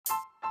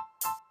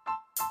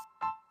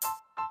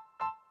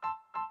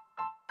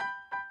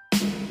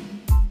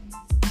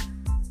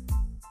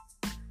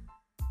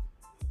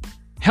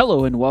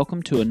Hello and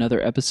welcome to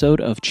another episode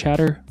of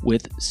Chatter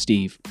with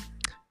Steve.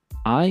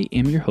 I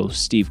am your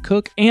host, Steve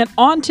Cook, and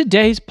on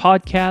today's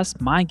podcast,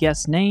 my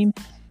guest name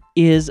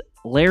is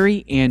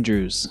Larry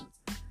Andrews.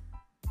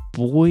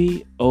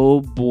 Boy, oh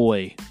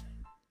boy,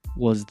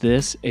 was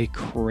this a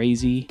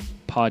crazy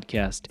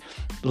podcast.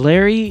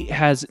 Larry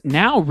has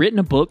now written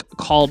a book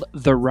called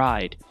The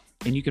Ride,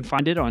 and you can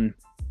find it on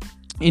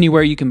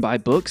anywhere you can buy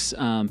books,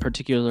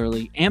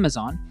 particularly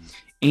Amazon.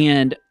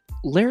 And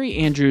Larry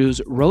Andrews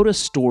wrote a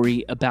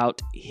story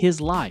about his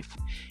life.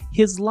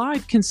 His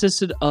life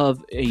consisted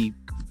of a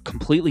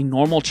completely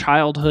normal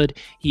childhood.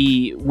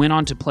 He went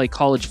on to play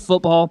college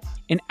football,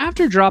 and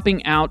after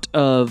dropping out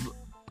of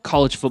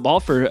college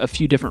football for a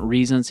few different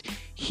reasons,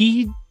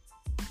 he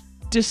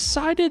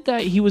decided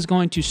that he was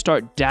going to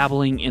start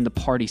dabbling in the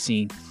party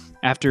scene.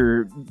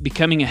 After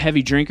becoming a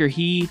heavy drinker,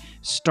 he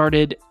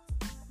started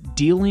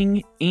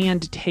dealing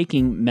and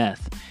taking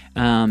meth.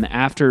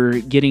 After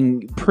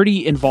getting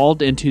pretty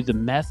involved into the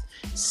meth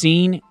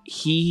scene,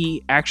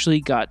 he actually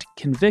got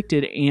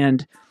convicted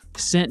and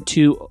sent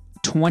to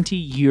 20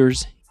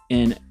 years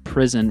in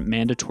prison,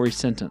 mandatory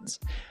sentence.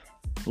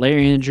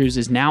 Larry Andrews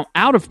is now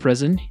out of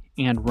prison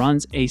and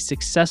runs a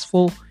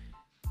successful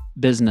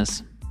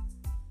business.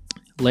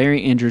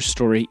 Larry Andrews'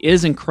 story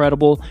is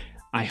incredible.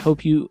 I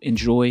hope you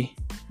enjoy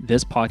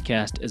this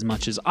podcast as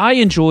much as I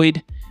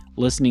enjoyed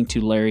listening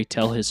to Larry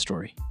tell his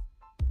story.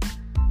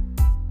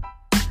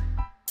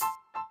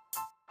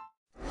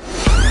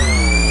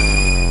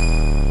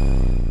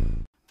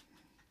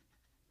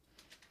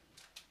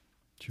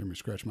 Did you hear me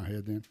scratch my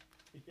head then?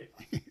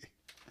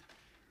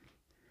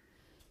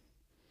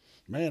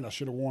 Man, I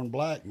should have worn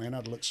black, man.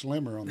 I'd look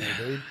slimmer on there,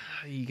 dude.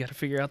 You got to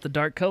figure out the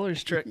dark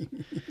colors trick.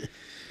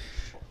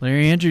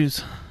 Larry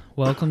Andrews,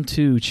 welcome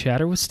to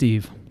Chatter with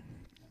Steve.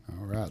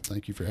 All right,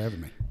 thank you for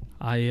having me.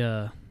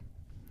 I've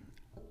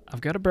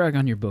got to brag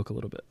on your book a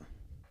little bit.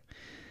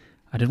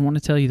 I didn't want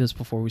to tell you this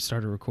before we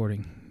started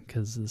recording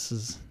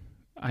because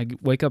I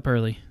wake up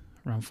early,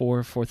 around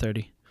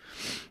 4:30,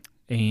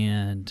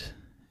 and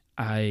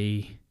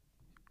I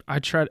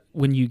tried,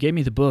 when you gave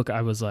me the book,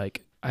 I was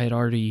like, I had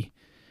already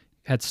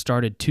had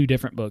started 2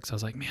 different books. I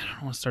was like, man, I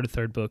don't want to start a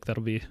 3rd book.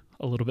 That'll be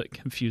a little bit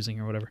confusing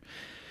or whatever.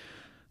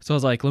 So I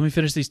was like, let me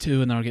finish these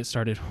 2 and then I'll get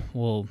started.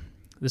 Well,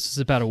 this is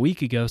about a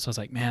week ago, so I was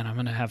like, man, I'm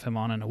going to have him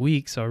on in a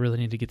week, so I really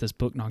need to get this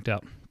book knocked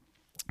out.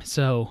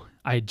 So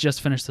I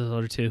just finished the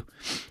other 2.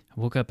 I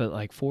woke up at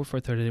like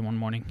 4:30 one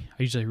morning.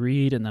 I usually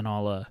read and then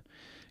I'll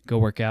go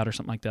work out or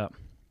something like that.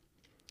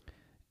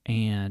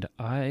 And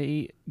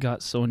I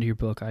got so into your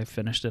book, I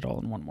finished it all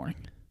in one morning.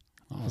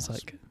 Awesome.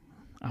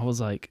 I was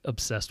like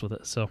obsessed with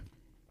it. So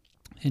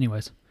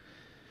anyways,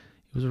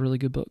 it was a really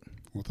good book.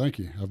 Well, thank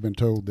you. I've been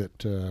told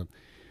that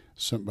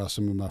by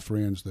some of my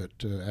friends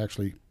that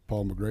actually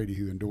Paul McGrady,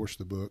 who endorsed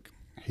the book,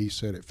 he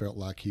said it felt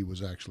like he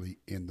was actually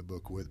in the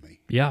book with me.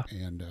 Yeah.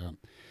 And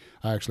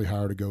I actually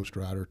hired a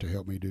ghostwriter to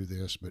help me do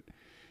this, but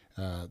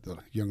the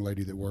young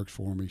lady that works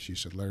for me, she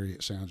said, Larry,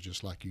 it sounds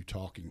just like you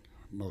talking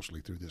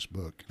mostly through this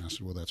book. And I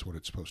said, well, that's what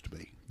it's supposed to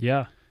be.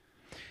 Yeah.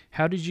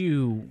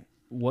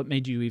 What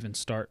made you even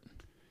start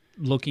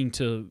looking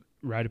to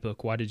write a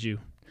book?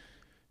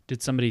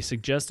 Did somebody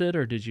suggest it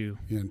or did you?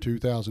 In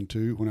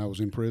 2002, when I was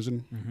in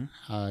prison,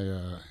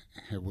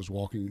 Mm-hmm. I was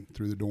walking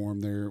through the dorm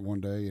there one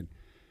day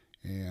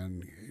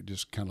and it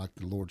just kind of like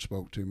the Lord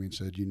spoke to me and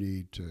said, you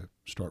need to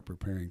start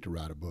preparing to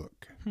write a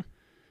book.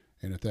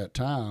 And at that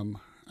time,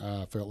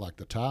 I felt like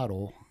the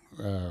title,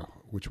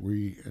 which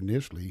we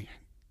initially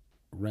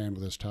ran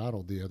with this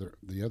title, the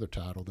other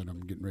title that I'm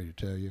getting ready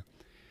to tell you,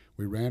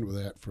 we ran with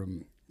that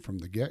from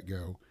the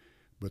get-go,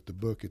 but the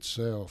book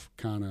itself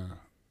kind of,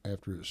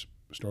 after it's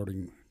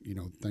starting,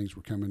 things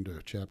were coming to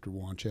chapter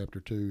 1, chapter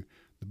 2,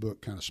 the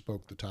book kind of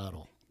spoke the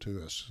title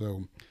to us.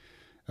 So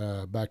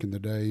back in the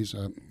days,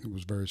 it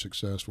was very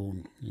successful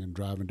in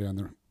driving down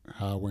the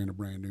highway in a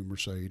brand new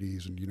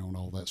Mercedes and, and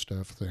all that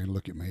stuff, saying,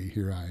 look at me,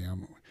 here I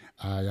am,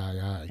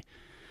 I.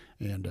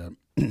 And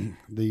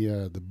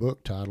the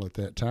book title at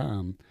that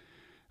time,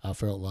 I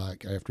felt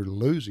like after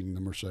losing the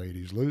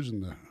Mercedes,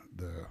 losing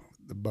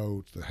the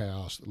boat, the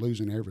house,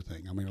 losing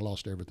everything. I mean, I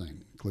lost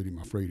everything, including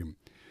my freedom.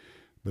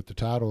 But the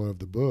title of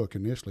the book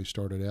initially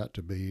started out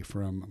to be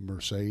From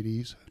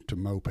Mercedes to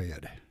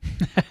Moped.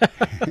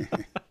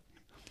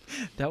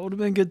 That would have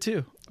been good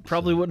too.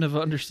 Probably wouldn't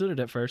have understood it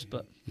at first,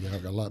 but yeah,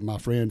 my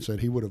friend said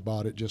he would have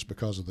bought it just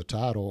because of the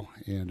title,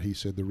 and he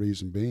said the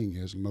reason being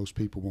is most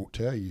people won't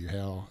tell you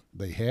how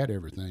they had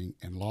everything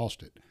and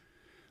lost it.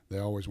 They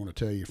always want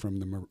to tell you from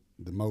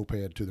the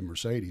moped to the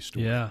Mercedes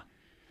story. Yeah,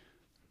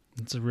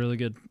 that's a really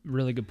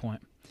good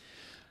point.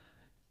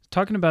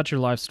 Talking about your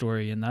life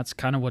story, and that's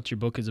kind of what your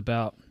book is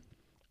about.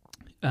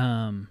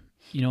 In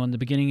the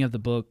beginning of the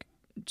book,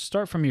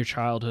 start from your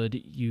childhood.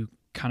 You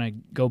kind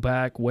of go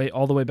back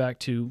all the way back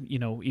to,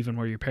 even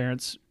where your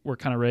parents were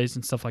kind of raised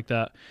and stuff like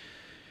that.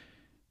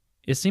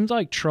 It seems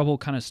like trouble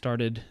kind of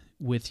started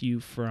with you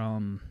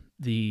from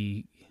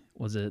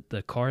was it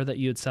the car that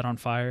you had set on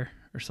fire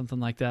or something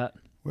like that?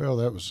 Well,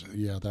 that was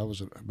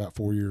about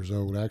 4 years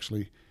old.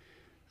 Actually,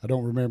 I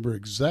don't remember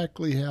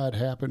exactly how it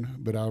happened,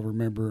 but I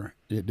remember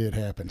it did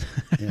happen.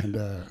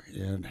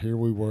 And here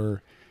we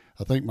were.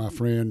 I think my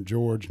friend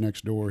George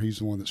next door, he's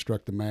the one that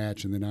struck the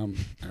match, and then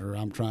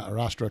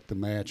I struck the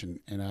match, and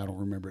I don't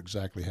remember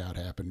exactly how it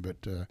happened,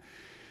 but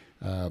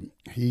I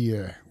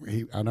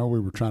know we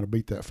were trying to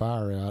beat that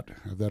fire out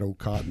of that old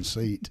cotton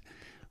seat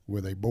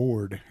with a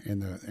board,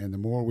 and the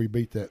more we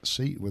beat that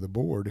seat with a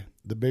board,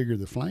 the bigger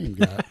the flame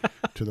got,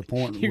 to the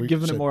point You're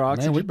giving it more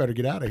oxygen. Man, we better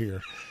get out of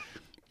here.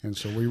 And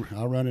so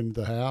I run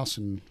into the house,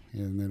 and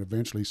then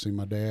eventually see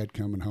my dad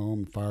coming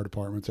home. The fire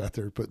department's out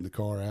there putting the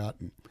car out,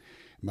 and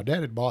my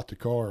dad had bought the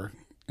car,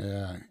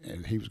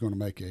 and he was going to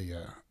make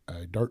a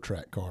dirt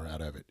track car out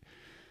of it.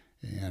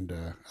 And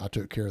I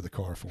took care of the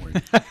car for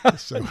him.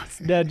 So,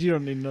 Dad, you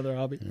don't need another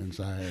hobby. And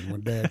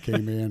when Dad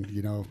came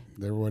in,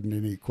 there wasn't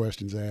any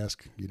questions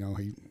asked. He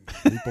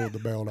pulled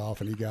the belt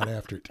off and he got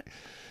after it.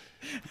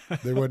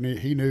 There wasn't.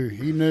 He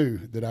knew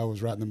that I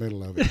was right in the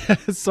middle of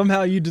it.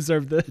 Somehow you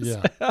deserve this.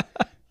 Yeah.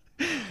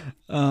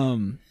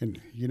 And then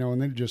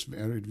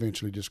it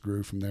eventually just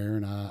grew from there.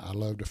 And I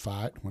loved to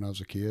fight when I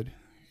was a kid,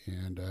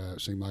 and it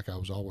seemed like I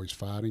was always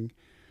fighting,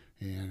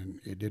 and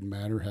it didn't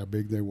matter how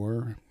big they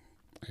were.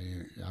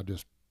 And I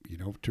just,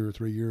 2 or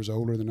 3 years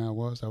older than I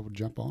was, I would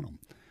jump on them.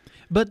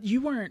 But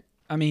you weren't.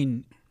 I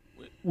mean,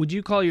 would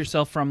you call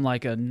yourself from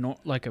like a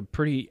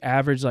pretty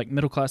average, like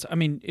middle class? I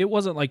mean, it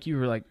wasn't like you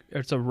were like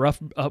it's a rough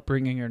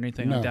upbringing or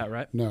anything like that,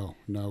 right? No.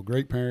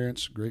 Great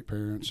parents.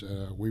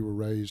 We were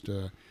raised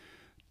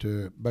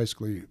to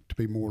basically to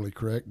be morally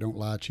correct. Don't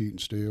lie, cheat,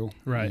 and steal.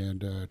 Right.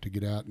 And to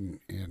get out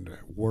and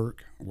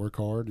work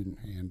hard,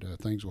 and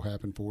things will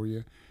happen for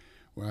you.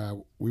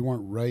 We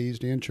weren't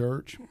raised in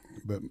church,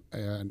 but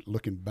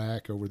looking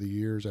back over the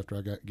years after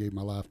I gave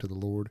my life to the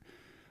Lord,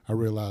 I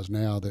realize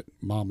now that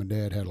Mom and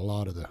Dad had a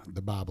lot of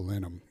the Bible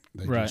in them.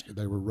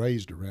 They were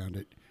raised around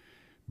it,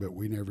 but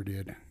we never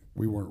did.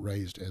 We weren't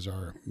raised as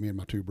me and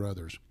my two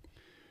brothers.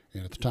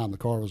 And at the time the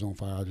car was on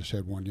fire, I just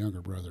had one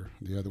younger brother.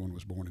 The other one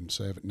was born in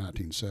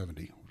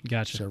 1970.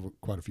 Gotcha.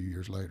 Quite a few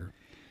years later.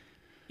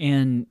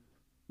 And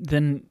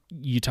then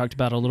you talked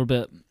about a little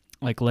bit,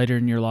 like later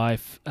in your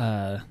life,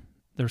 there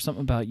was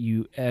something about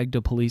you egged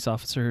a police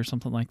officer or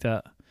something like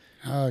that.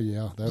 Oh,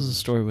 yeah. What was the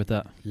story with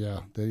that? Yeah.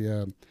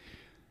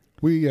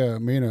 Me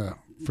and a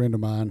friend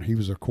of mine, he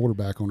was a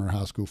quarterback on our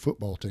high school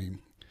football team.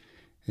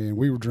 And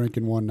we were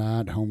drinking one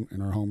night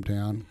in our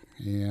hometown.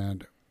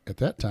 And at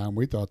that time,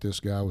 we thought this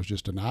guy was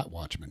just a night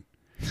watchman.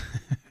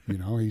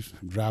 He's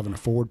driving a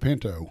Ford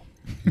Pinto.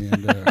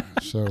 And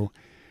so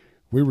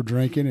we were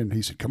drinking, and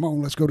he said, "Come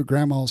on, let's go to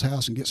Grandma's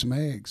house and get some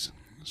eggs."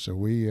 So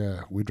we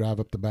drive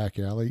up the back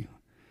alley.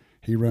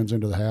 He runs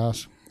into the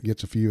house,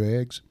 gets a few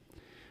eggs.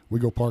 We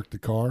go park the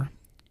car,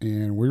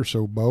 and we're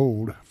so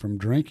bold from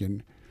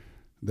drinking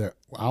that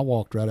I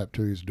walked right up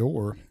to his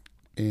door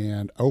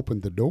and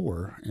opened the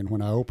door. And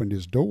when I opened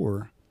his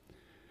door,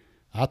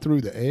 I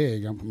threw the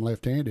egg. I'm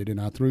left-handed,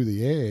 and I threw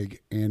the egg,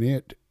 and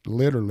it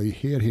literally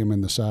hit him in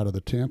the side of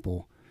the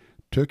temple,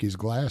 took his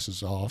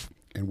glasses off,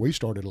 and we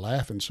started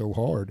laughing so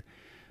hard.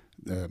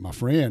 My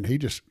friend, he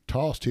just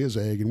tossed his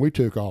egg, and we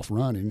took off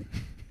running.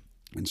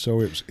 And so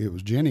it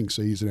was Jennings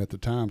season at the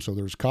time, so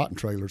there was cotton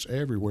trailers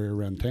everywhere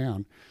around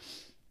town.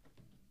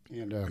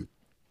 And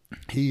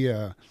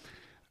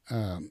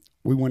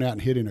we went out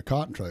and hid in a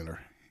cotton trailer,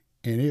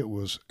 and it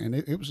was in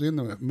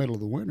the middle of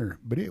the winter,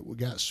 but it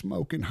got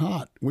smoking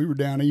hot. We were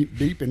down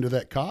deep into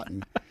that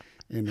cotton.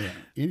 And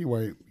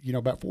anyway,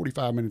 about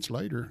 45 minutes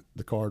later,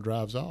 the car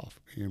drives off,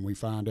 and we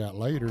find out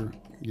later,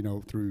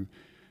 through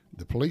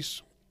the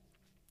police,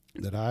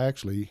 that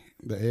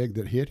the egg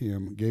that hit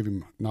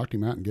him knocked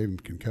him out and gave him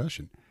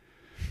concussion.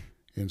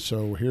 And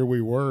so here we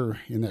were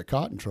in that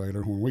cotton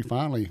trailer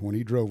when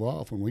he drove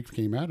off, when we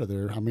came out of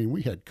there, I mean,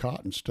 we had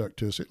cotton stuck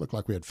to us. It looked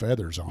like we had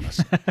feathers on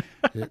us.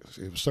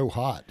 It was so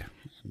hot.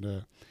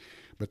 And,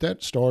 but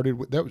that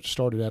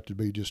started out to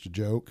be just a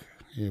joke,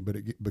 but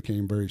it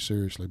became very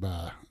seriously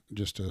by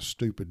just a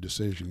stupid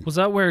decision. Was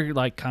that where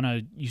like kind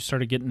of you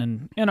started getting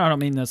in, and I don't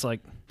mean that's like,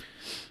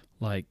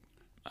 I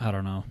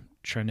don't know,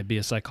 trying to be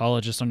a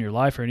psychologist on your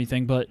life or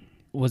anything, but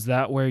was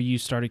that where you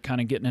started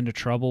kind of getting into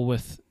trouble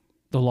with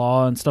the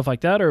law and stuff like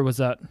that, or was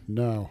that?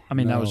 No. I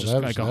mean, that was just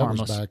like a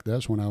harmless.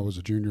 That's when I was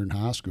a junior in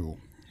high school,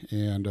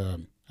 and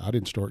I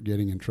didn't start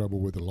getting in trouble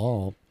with the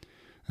law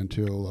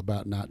until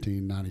about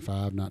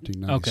 1995,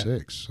 1996.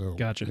 Okay. So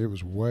gotcha. It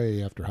was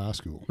way after high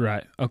school.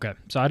 Right. Okay.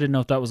 So I didn't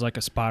know if that was like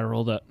a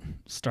spiral that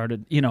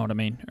started, you know what I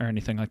mean, or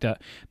anything like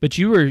that. But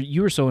you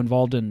were so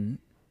involved in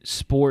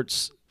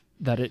sports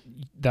that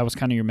was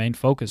kind of your main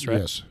focus,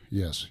 right?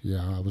 Yes.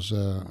 Yeah, I was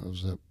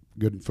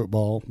good in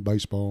football,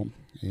 baseball,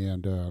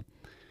 and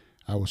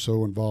I was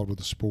so involved with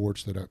the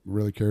sports that I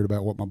really cared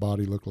about what my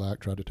body looked like,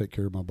 tried to take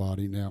care of my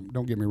body. Now,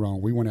 don't get me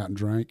wrong, we went out and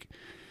drank,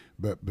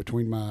 but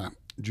between my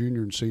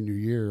junior and senior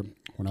year,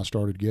 when I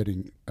started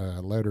getting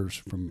letters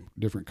from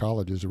different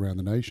colleges around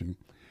the nation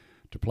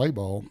to play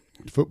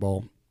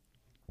football,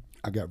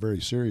 I got very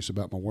serious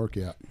about my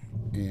workout.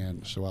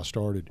 And so I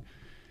started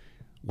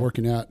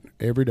working out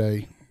every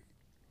day.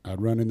 I'd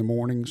run in the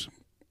mornings,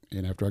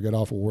 And after I got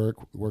off of work,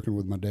 working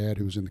with my dad,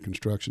 who was in the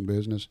construction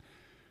business,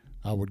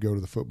 I would go to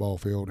the football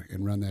field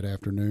and run that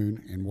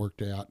afternoon and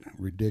worked out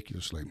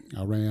ridiculously.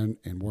 I ran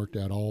and worked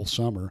out all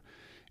summer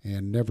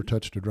and never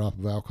touched a drop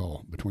of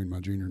alcohol between my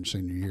junior and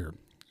senior year.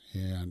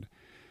 And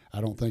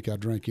I don't think I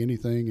drank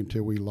anything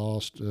until we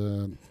lost.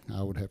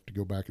 I would have to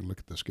go back and look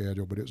at the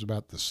schedule, but it was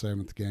about the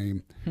 7th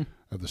game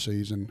of the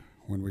season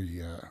when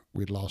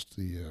we'd lost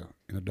in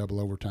a double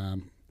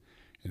overtime,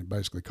 and it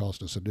basically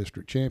cost us a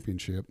district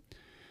championship,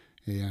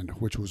 and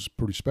which was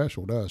pretty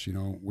special to us. You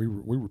know, we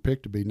were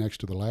picked to be next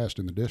to the last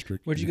in the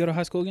district. Where'd you go to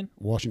high school again?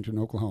 Washington,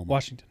 Oklahoma.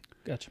 Washington.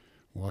 Gotcha.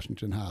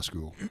 Washington High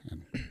School.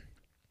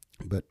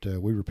 But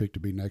we were picked to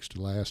be next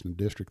to last in the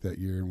district that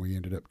year, and we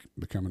ended up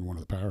becoming one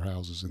of the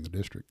powerhouses in the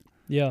district.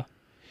 Yeah.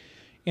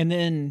 And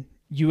then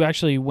you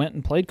actually went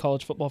and played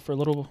college football for a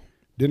little.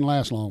 Didn't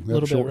last long.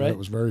 That bit, right? It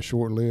was very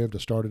short-lived. I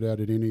started out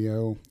at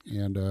NEO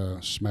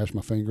and smashed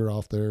my finger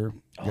off there.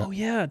 Oh,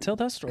 yeah. Tell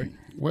that story.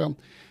 Well,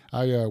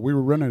 we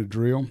were running a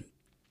drill,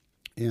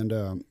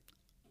 and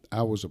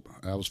I was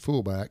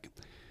fullback,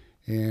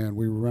 and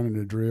we were running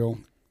a drill.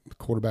 The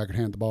quarterback would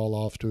hand the ball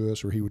off to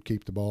us, or he would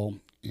keep the ball,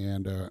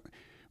 and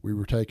we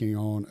were taking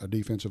on a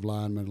defensive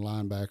lineman, a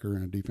linebacker,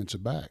 and a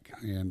defensive back.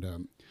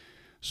 And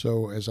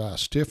so as I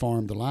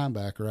stiff-armed the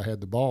linebacker, I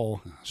had the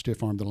ball,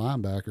 stiff-armed the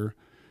linebacker.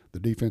 The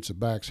defensive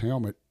back's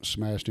helmet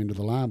smashed into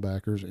the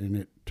linebackers, and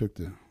it took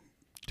the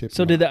tip.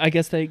 So I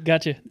guess they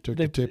got you. Took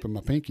the tip of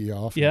my pinky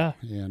off. Yeah.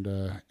 And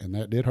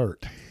that did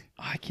hurt.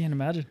 I can't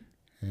imagine.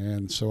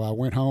 And so I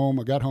went home.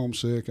 I got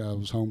homesick. I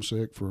was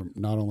homesick for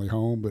not only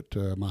home, but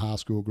my high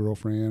school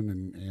girlfriend,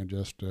 and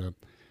just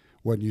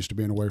wasn't used to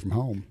being away from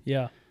home.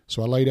 Yeah.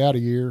 So I laid out a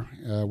year,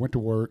 went to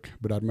work,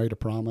 but I'd made a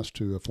promise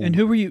to a former. And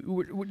who were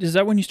you? Is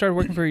that when you started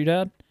working for your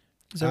dad?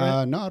 Is that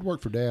right? No, I'd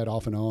worked for Dad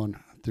off and on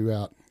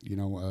throughout,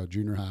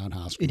 junior high and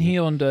high school. And he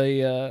owned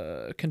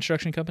a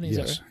construction company? Is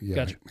Yes, that right? yeah.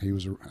 Gotcha. He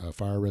was a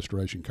fire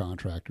restoration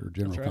contractor,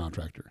 general That's right.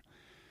 contractor.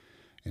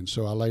 And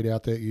so I laid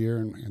out that year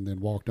and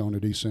then walked on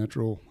to East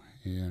Central.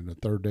 And the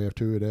third day of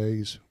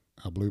 2-a-days,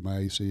 I blew my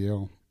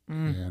ACL,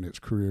 and it's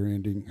career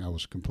ending. I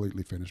was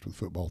completely finished with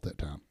football at that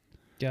time.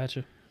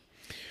 Gotcha.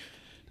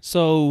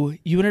 So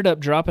you ended up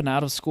dropping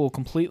out of school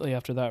completely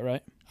after that,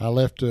 right? I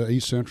left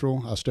East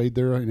Central. I stayed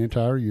there an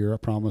entire year. I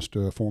promised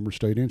a former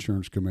state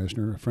insurance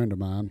commissioner, a friend of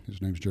mine,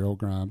 his name's Gerald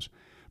Grimes,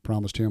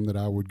 promised him that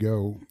I would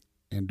go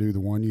and do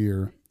the 1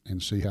 year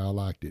and see how I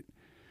liked it.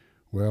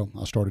 Well,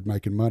 I started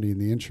making money in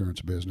the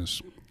insurance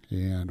business,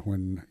 and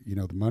when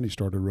the money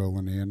started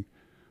rolling in,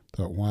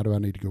 thought, why do I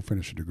need to go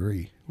finish a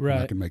degree when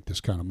I can make this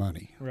kind of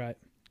money? Right.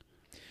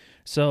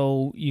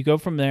 So you go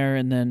from there,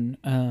 and then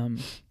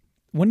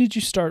when did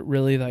you start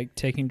really like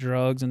taking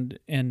drugs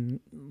and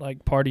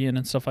like partying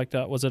and stuff like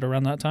that? Was it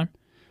around that time?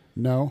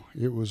 No,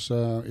 it was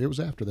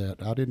after that.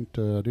 I didn't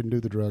do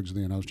the drugs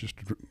then. I was just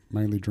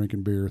mainly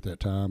drinking beer at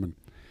that time, and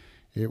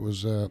it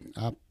was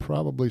I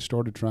probably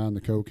started trying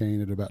the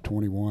cocaine at about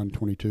 21,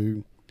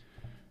 22.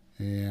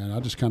 And I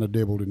just kind of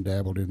dibbled and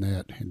dabbled in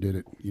that and did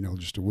it,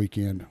 just a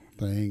weekend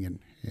thing,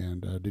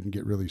 and didn't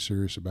get really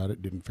serious about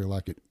it. Didn't feel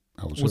like it.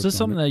 Was this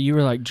something that you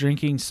were like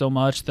drinking so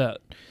much that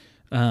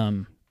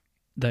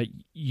that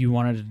you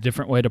wanted a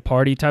different way to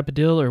party type of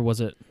deal, or was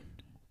it?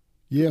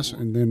 Yes,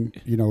 and then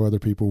other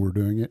people were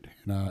doing it,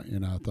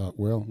 and I thought,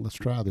 well, let's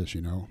try this.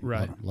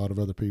 Right. A lot of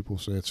other people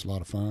say it's a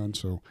lot of fun,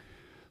 so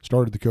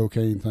started the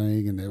cocaine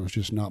thing, and it was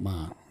just not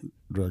my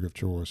drug of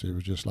choice. It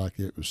was just like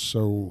it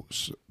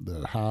was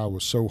the high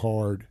was so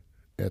hard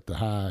at the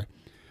high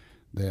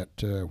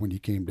that when you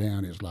came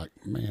down, it was like,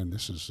 man,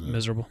 this is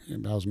miserable.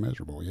 I was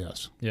miserable,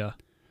 yes. Yeah.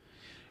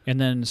 And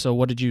then, so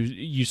what did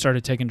you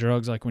started taking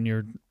drugs like when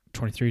you're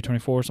 23,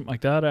 24, something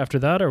like that after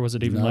that, or was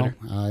it even later?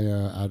 I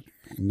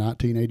in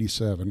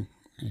 1987,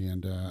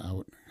 and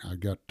I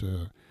got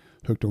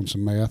hooked on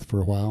some meth for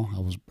a while. I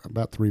was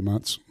about 3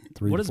 months.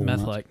 What is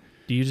meth like?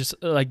 Do you just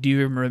do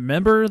you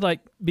remember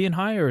like being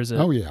high, or is it?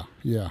 Oh yeah.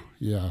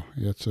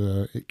 It's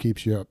it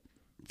keeps you up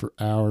for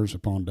hours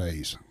upon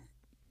days,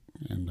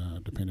 and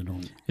depending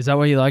on. Is that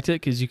why you liked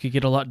it? Because you could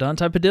get a lot done,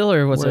 type of deal,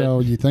 or was it?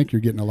 Well, you think you're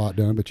getting a lot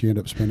done, but you end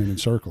up spinning in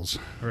circles.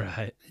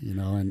 Right.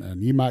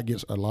 And you might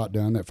get a lot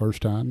done that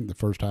first time, the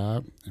first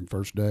high and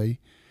first day,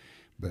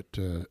 but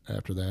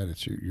after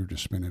that, you're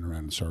just spinning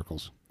around in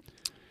circles.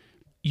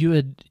 You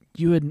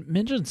had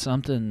mentioned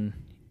something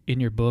in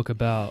your book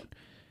about.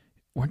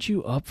 Weren't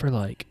you up for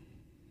like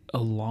a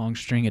long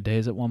string of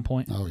days at one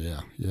point? Oh,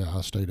 yeah. Yeah,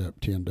 I stayed up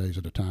 10 days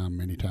at a time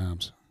many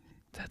times.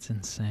 That's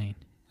insane.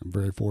 I'm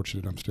very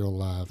fortunate I'm still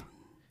alive.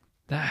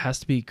 That has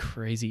to be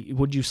crazy.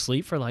 Would you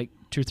sleep for like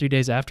 2 or 3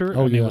 days after?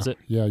 Oh, yeah. Was it?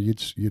 Yeah,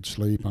 you'd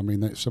sleep. I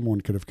mean,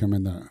 someone could have come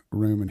in the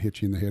room and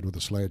hit you in the head with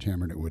a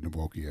sledgehammer and it wouldn't have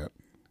woke you up.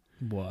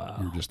 Wow.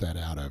 You're just that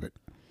out of it.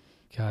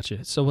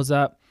 Gotcha. So was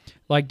that,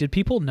 like, did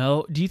people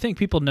know, do you think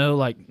people know,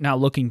 like, now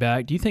looking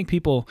back, do you think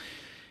people...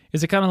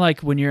 Is it kind of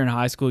like when you're in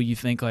high school, you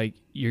think like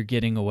you're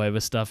getting away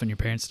with stuff and your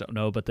parents don't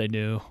know, but they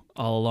knew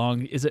all along?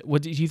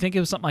 Do you think it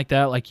was something like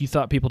that? Like you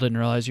thought people didn't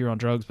realize you were on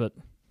drugs, but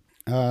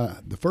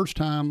The first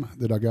time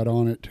that I got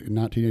on it in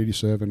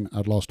 1987,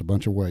 I'd lost a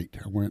bunch of weight.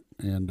 I went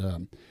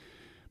and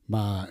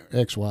my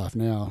ex-wife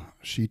now,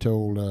 she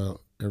told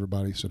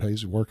everybody, said, hey,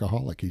 he's a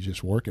workaholic. He's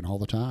just working all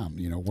the time,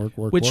 work.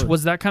 Which,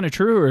 was that kind of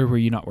true, or were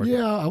you not working?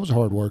 Yeah, I was a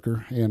hard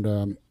worker,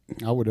 and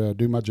I would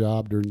do my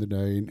job during the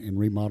day and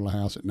remodel a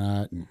house at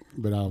night,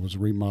 but I was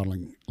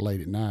remodeling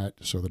late at night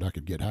so that I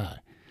could get high.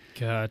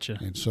 Gotcha.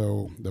 And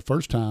so the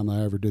first time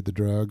I ever did the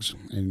drugs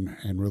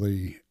and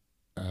really,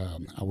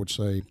 I would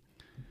say,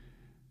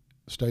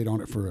 stayed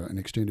on it for an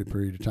extended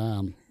period of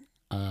time,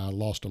 I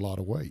lost a lot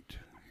of weight.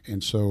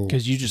 And so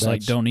because you just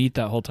like don't eat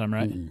that whole time,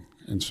 right?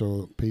 And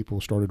so people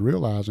started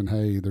realizing,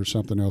 hey, there's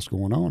something else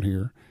going on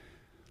here.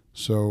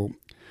 So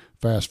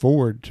fast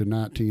forward to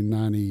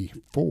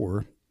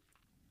 1994,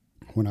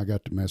 when I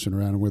got to messing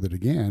around with it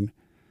again,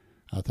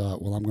 I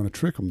thought, well, I'm going to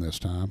trick them this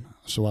time.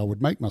 So I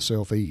would make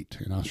myself eat,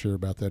 and I share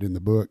about that in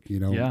the book,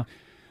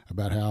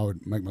 about how I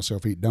would make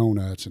myself eat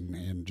donuts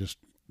and just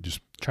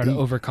try to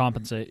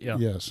overcompensate. Yeah.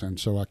 Yes, and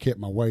so I kept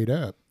my weight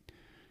up,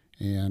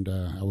 and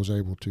I was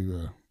able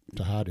to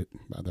hide it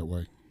by that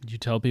way. Did you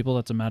tell people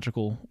that's a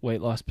magical weight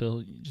loss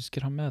pill? You just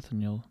get on meth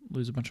and you'll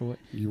lose a bunch of weight.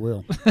 You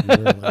will.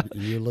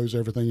 You'll lose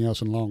everything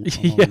else along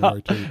the way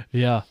too.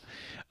 Yeah.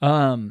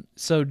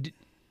 So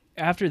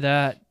after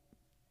that,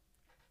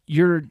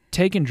 you're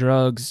taking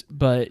drugs,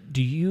 but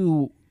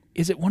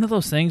is it one of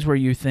those things where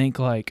you think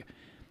like,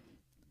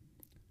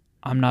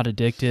 I'm not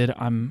addicted,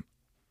 I'm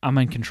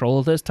in control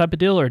of this type of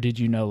deal, or did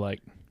you know like,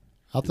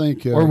 I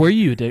think, or were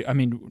you addicted? I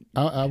mean,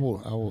 I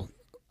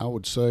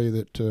would say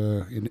that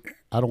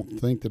I don't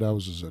think that I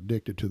was as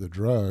addicted to the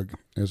drug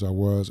as I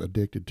was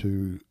addicted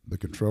to the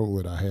control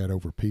that I had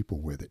over people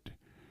with it.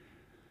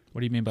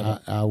 What do you mean by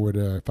that? I would,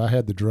 if I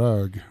had the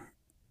drug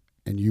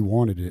and you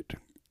wanted it,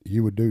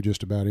 you would do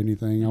just about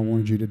anything I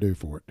wanted you to do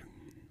for it.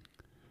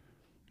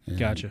 And,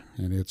 gotcha.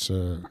 And it's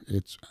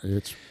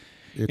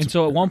and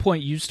so at one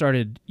point you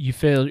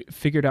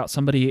figured out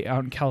somebody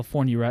out in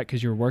California, right?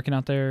 Because you were working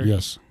out there.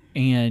 Yes.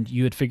 And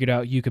you had figured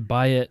out you could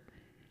buy it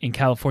in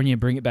California and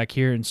bring it back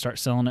here and start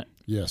selling it.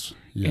 Yes.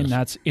 And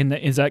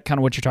is that kind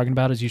of what you're talking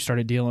about as you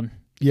started dealing?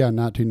 Yeah, in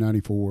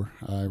 1994,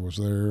 I was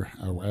there.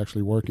 I was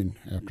actually working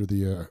after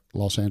the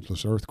Los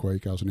Angeles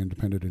earthquake. I was an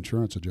independent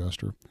insurance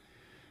adjuster,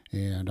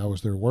 and I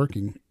was there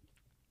working.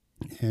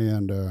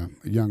 And a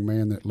young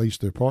man that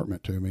leased the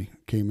apartment to me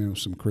came in with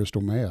some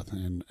crystal meth,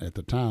 and at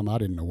the time I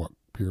didn't know what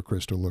pure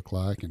crystal looked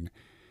like, and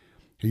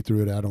he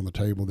threw it out on the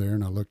table there,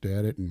 and I looked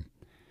at it and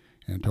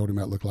told him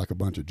that looked like a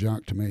bunch of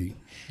junk to me,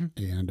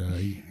 and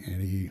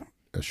he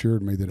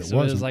assured me that it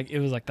wasn't. It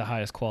was like the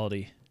highest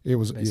quality. It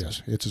was, basically.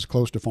 yes. It's as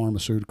close to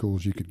pharmaceutical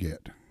as you could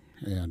get,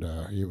 and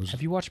it was.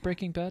 Have you watched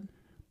Breaking Bad?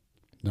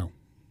 No.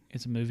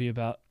 It's a movie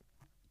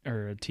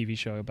or a TV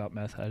show about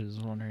meth. I was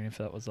wondering if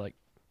that was like,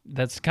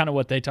 that's kind of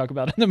what they talk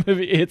about in the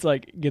movie. It's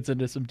like gets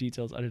into some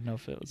details. I didn't know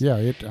if it was. Yeah,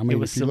 if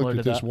you look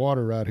at this that.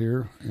 water right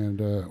here,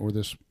 and or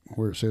this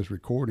where it says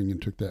recording,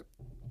 and took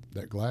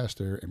that glass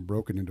there and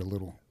broke it into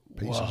little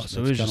pieces. Wow,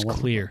 so it was just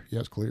clear. Yeah,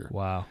 it's clear.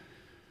 Wow.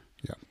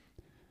 Yeah.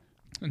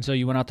 And so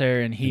you went out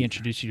there and he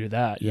introduced you to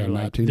that. Yeah, you're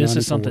like, this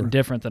is something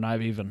different than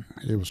I've even.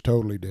 It was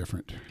totally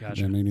different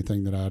Gotcha. than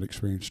anything that I'd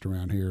experienced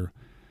around here.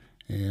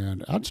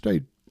 And I'd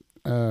stayed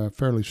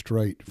fairly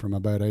straight from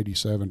about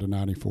 87 to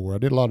 94. I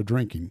did a lot of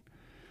drinking,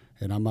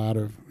 and I might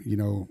have,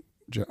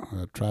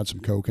 tried some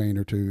cocaine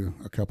or two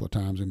a couple of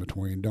times in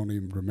between. Don't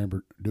even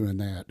remember doing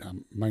that.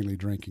 I'm mainly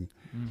drinking.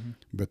 Mm-hmm.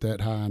 But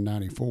that high in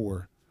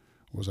 94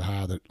 was a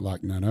high that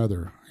like none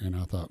other, and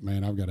I thought,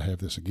 man, I've got to have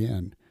this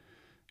again.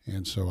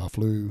 And so I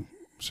flew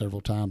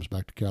several times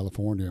back to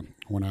California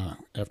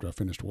after I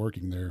finished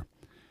working there.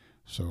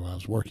 So I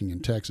was working in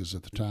Texas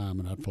at the time,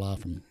 and I'd fly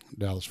from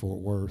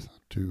Dallas-Fort Worth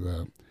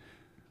to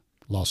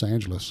Los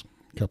Angeles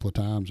a couple of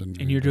times.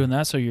 And you're doing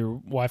that so your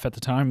wife at the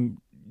time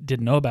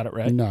didn't know about it,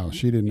 right? No,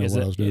 she didn't know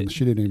what I was doing.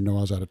 She didn't even know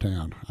I was out of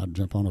town. I'd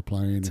jump on a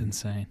plane. It's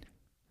insane.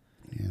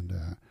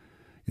 And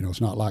it's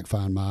not like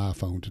Find My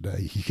iPhone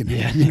today. You can,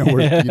 you know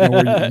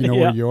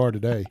where you are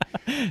today.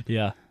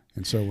 Yeah.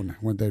 And so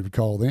when they would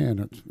call in,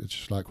 it's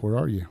just like, where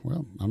are you?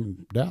 Well, I'm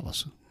in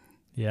Dallas.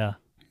 Yeah.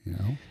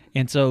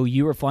 And so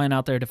you were flying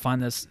out there to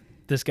find this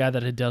guy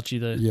that had dealt you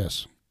the.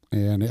 Yes.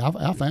 And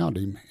I found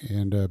him,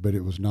 and but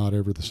it was not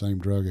ever the same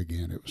drug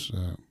again.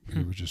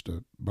 It was just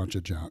a bunch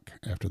of junk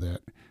after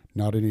that.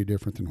 Not any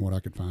different than what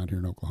I could find here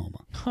in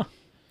Oklahoma. Huh.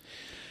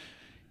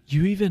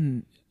 You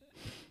even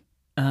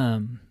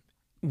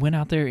went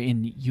out there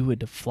and you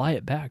would fly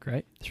it back,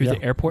 right? Through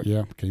the airport?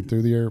 Yeah, came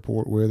through the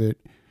airport with it.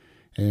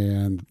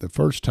 And the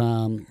first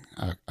time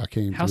I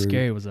came How through.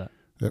 scary was that?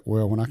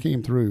 Well, when I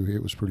came through,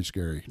 it was pretty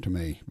scary to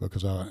me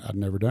because I'd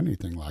never done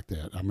anything like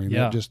that. I mean,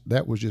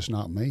 that was just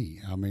not me.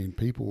 I mean,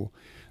 people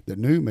that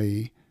knew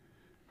me,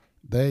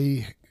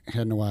 they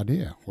had no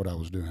idea what I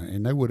was doing,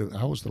 and I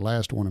was the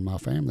last one in my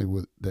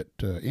family that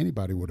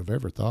anybody would have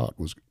ever thought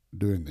was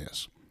doing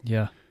this.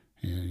 Yeah.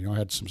 And I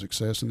had some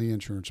success in the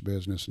insurance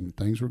business, and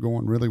things were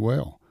going really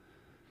well.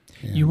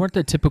 And you weren't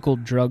the typical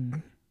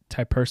drug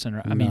type person,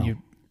 right? I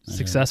mean,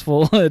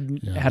 successful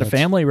and had a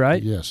family,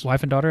 right? Yes.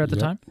 Wife and daughter at the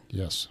time?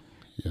 Yes.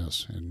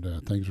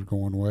 And things were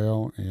going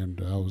well,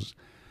 and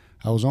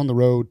I was on the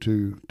road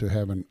to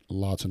having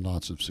lots and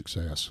lots of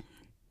success.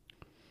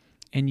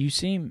 And you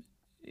seem,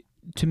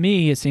 to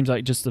me, it seems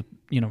like just the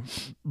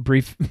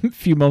brief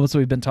few moments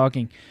we've been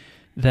talking,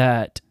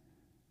 that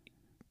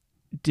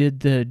did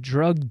the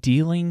drug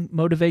dealing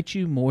motivate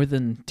you more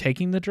than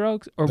taking the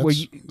drugs, or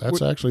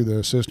that's actually the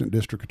assistant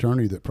district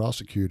attorney that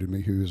prosecuted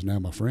me, who is now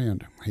my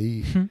friend.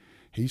 He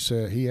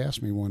said, he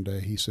asked me one day,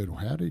 he said, well,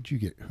 how did you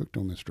get hooked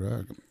on this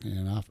drug?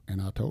 And I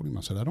told him,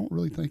 I said, I don't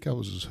really think I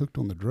was as hooked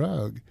on the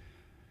drug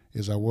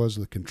as I was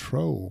the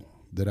control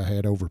that I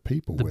had over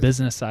people. The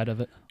business side of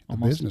it.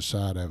 Almost. The business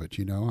side of it,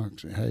 I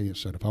said, hey, I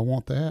said, if I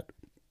want that,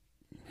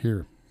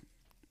 here.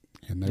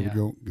 And they would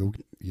go,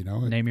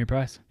 Name your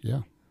price.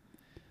 Yeah.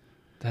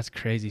 That's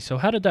crazy. So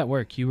how did that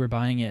work? You were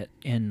buying it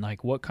in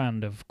like what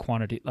kind of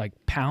quantity, like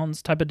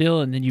pounds type of deal,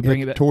 and then you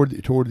bring it back?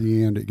 Toward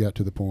the end, it got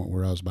to the point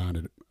where I was buying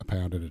it a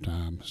pound at a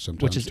time.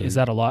 Sometimes. Which is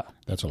that a lot?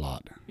 That's a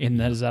lot. And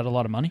is that a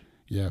lot of money?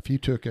 Yeah. If you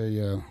took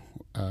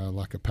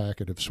like a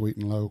packet of Sweet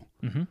and Low,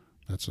 mm-hmm.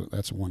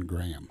 that's 1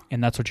 gram.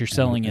 And that's what you're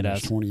selling it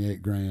as?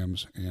 28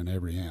 grams in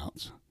every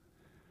ounce.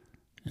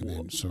 And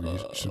then so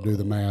do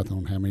the math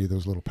on how many of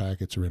those little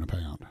packets are in a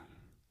pound.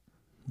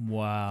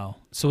 Wow.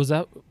 So was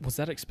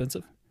that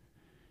expensive?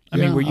 I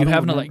mean, were you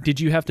having to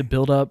did you have to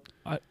build up?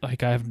 I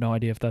have no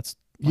idea if that's.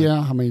 Yeah,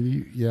 I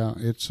mean,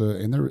 it's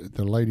and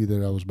the lady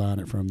that I was buying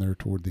it from there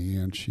toward the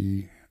end,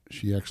 she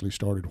actually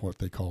started what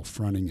they call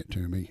fronting it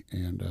to me,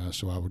 and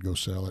so I would go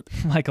sell it.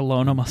 Like a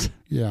loan almost.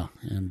 Yeah,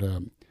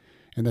 and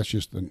that's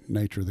just the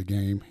nature of the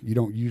game. You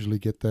don't usually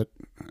get that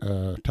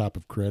type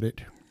of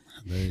credit.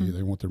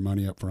 They want their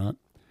money up front,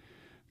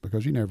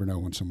 because you never know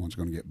when someone's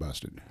going to get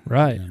busted.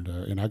 Right.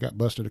 And I got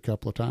busted a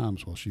couple of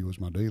times while she was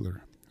my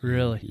dealer.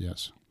 Really?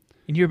 Yes.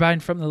 And you were buying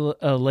from the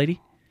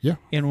lady? Yeah.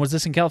 And was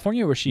this in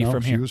California, or was she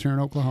from here? No, she was here in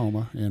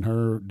Oklahoma, and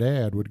her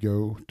dad would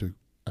go to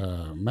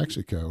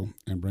Mexico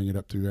and bring it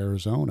up to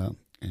Arizona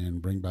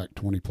and bring back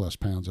 20-plus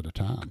pounds at a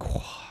time.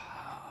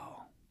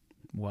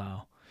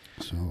 Wow.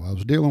 So I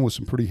was dealing with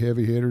some pretty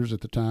heavy hitters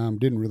at the time.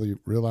 Didn't really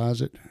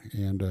realize it,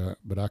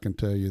 but I can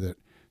tell you that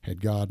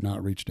had God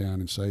not reached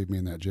down and saved me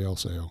in that jail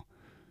cell,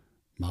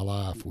 my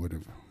life would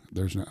have.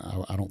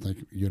 I don't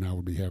think you and I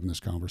would be having this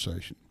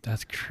conversation.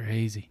 That's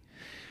crazy.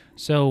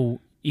 So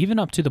even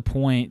up to the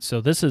point,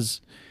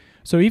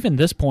 even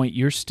this point,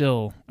 you're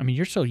still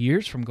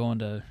years from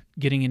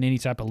getting in any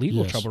type of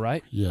legal trouble,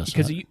 right? Yes.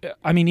 Because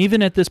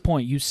even at this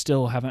point, you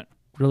still haven't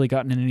really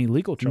gotten in any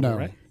legal trouble,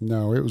 right?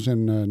 No, it was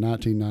in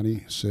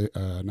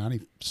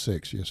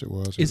 1996. Yes, it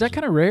was. Is that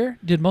kind of rare?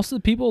 Did most of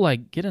the people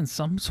get in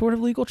some sort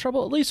of legal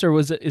trouble at least, or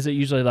is it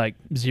usually like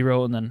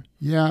zero and then?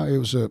 Yeah, it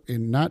was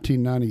in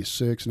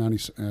 1996,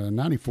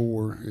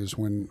 94 is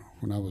when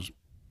I was.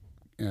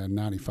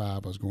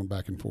 95, I was going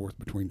back and forth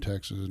between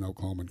Texas and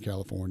Oklahoma and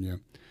California,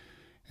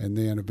 and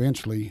then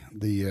eventually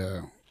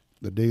the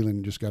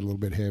dealing just got a little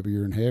bit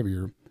heavier and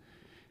heavier,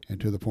 and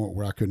to the point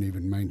where I couldn't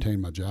even maintain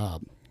my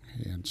job.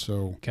 And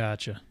so,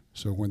 gotcha.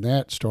 So when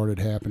that started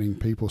happening,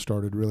 people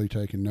started really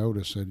taking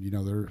notice that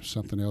there's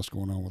something else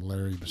going on with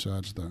Larry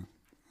besides the.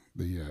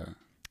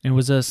 And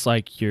was this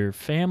like your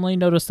family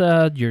noticed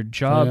that? Your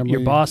job, your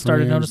boss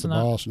started noticing that?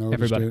 The boss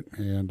noticed Everybody. it.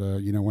 And,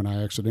 when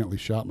I accidentally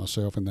shot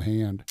myself in the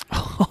hand.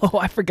 Oh,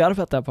 I forgot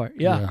about that part.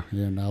 Yeah.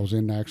 Yeah, and I was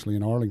actually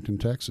in Arlington,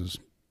 Texas.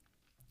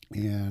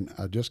 And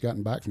I'd just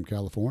gotten back from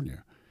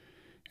California.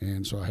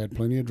 And so I had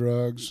plenty of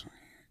drugs.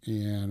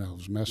 And I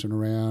was messing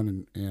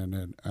around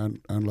and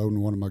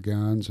unloading one of my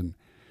guns. And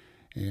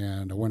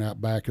I went out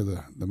back of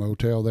the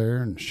motel there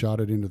and shot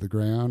it into the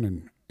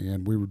ground.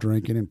 And we were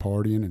drinking and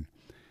partying and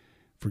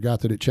forgot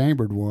that it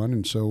chambered one,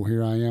 and so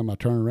here I am. I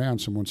turn around,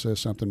 someone says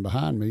something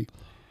behind me,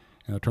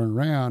 and I turn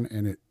around,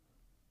 and it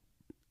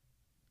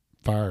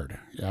fired.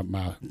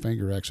 My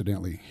finger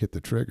accidentally hit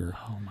the trigger.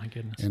 Oh, my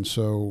goodness. And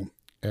so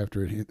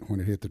when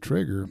it hit the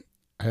trigger,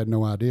 I had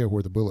no idea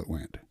where the bullet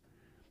went.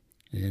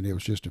 And it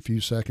was just a few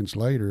seconds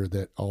later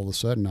that all of a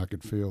sudden I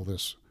could feel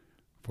this,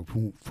 my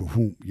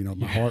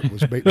heart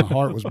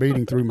was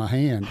beating through my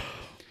hand,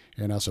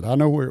 and I said, I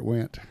know where it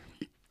went.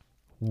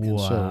 Wow. And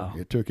so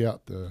it took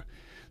out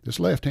this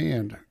left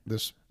hand,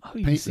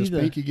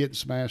 pinky getting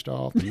smashed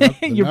off.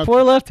 Your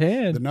poor left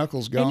hand. The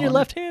knuckles gone. And you're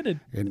left-handed.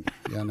 And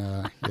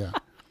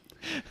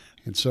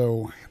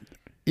so,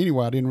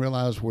 anyway, I didn't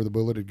realize where the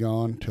bullet had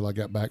gone till I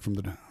got back from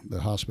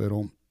the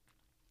hospital.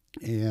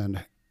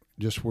 And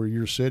just where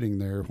you're sitting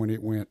there, when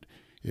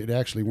it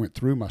actually went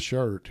through my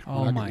shirt.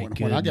 Oh, my goodness.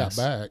 When I got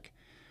back,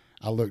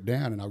 I looked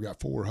down, and I've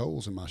got 4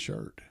 holes in my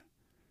shirt.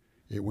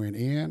 It went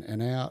in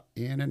and out,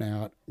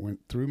 went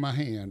through my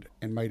hand,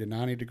 and made a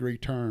 90-degree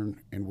turn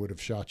and would have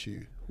shot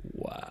you.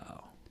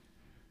 Wow.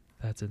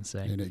 That's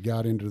insane. And it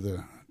got into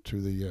the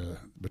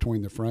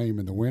between the frame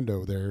and the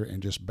window there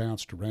and just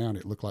bounced around.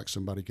 It looked like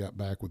somebody got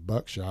back with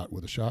buckshot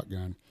with a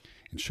shotgun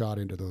and shot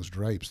into those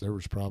drapes. There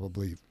was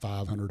probably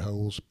 500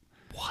 holes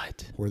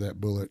What? where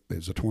that bullet,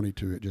 there's a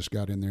 22, it just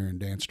got in there and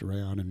danced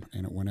around, and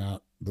it went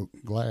out the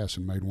glass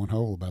and made one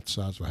hole about the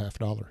size of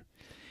 $50.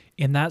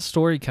 And that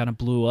story kind of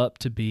blew up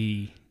to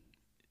be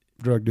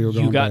Drug deal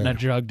gone you got bad. in a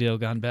drug deal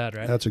gone bad,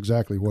 right? That's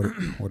exactly what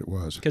it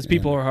was. Because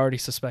people were already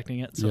suspecting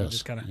it, so it yes,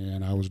 just kind of.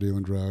 and I was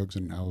dealing drugs,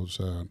 and I was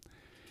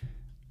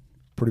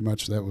pretty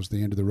much, that was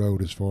the end of the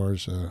road as far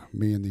as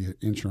me and the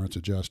insurance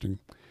adjusting.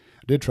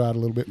 I did try it a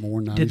little bit more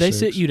in 96. Did they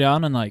sit you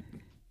down and like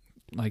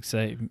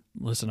say,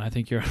 listen, I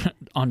think you're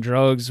on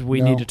drugs.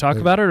 We need to talk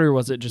about it, or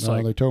was it just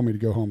they told me to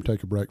go home and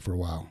take a break for a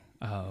while.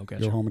 Oh,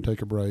 gotcha. Go home and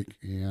take a break,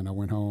 and I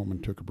went home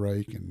and took a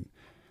break and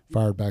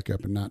fired back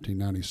up in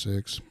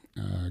 1996.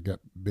 Got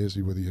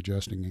busy with the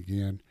adjusting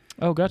again.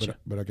 Oh, gotcha.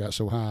 But I got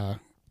so high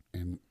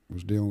and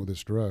was dealing with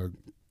this drug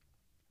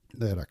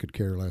that I could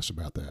care less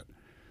about that.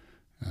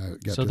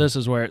 So this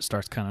is where it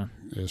starts kind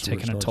of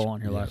taking a toll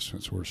on your life.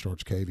 That's where it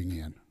starts caving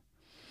in.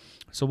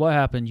 So what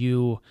happened?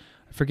 I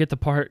forget the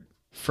part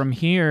from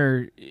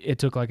here. It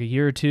took like a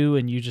year or two,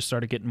 and you just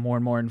started getting more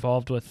and more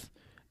involved with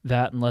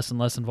that and less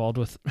involved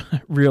with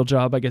real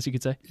job, I guess you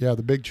could say. Yeah,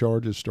 the big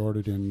charges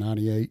started in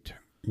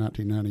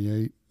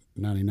 1998,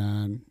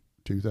 99,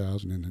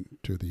 2000, and then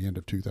to the end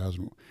of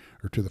 2000,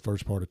 or to the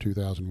first part of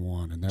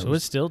 2001. And it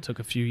still took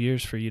a few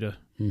years for you to.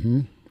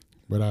 Mm-hmm.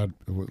 But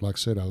like I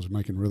said, I was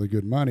making really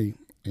good money,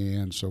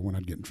 and so when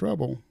I'd get in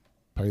trouble,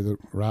 pay the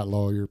right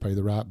lawyer, pay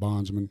the right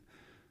bondsman,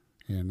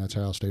 and that's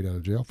how I stayed out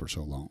of jail for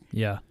so long.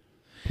 Yeah.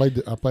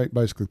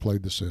 Basically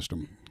played the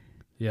system.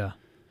 Yeah.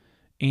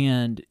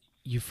 And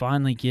you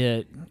finally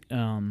get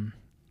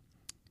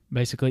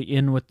basically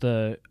in with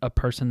a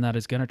person that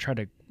is going to try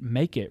to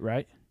make it,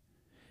 right?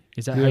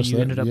 Is that how you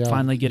ended up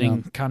finally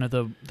getting kind of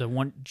the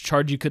one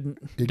charge you couldn't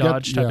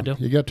dodge type of deal?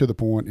 You got to the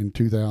point in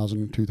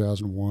 2000,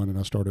 2001, and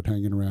I started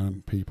hanging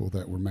around people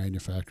that were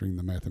manufacturing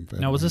the methamphetamine.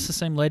 Now, was this the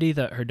same lady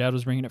that her dad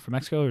was bringing it from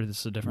Mexico, or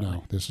this is a different lady?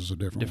 No, this is a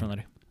different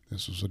lady.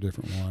 This was a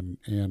different one.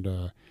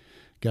 And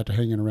got to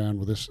hanging around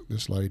with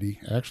this lady.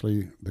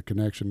 Actually, the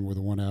connection with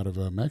the one out of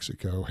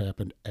Mexico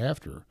happened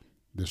after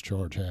this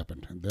charge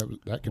happened. And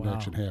that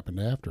connection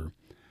happened after.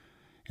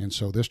 And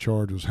so this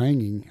charge was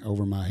hanging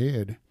over my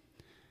head.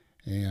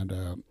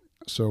 And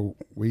so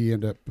we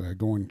end up I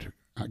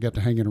got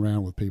to hanging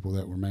around with people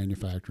that were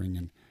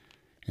manufacturing,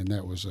 and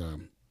that was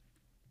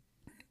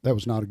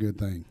not a good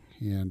thing.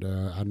 And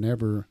I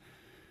never,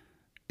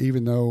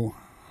 even though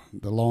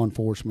the law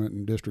enforcement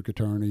and district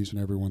attorneys and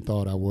everyone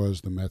thought I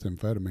was the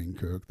methamphetamine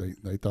cook,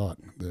 they thought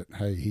that,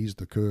 hey, he's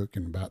the cook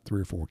in about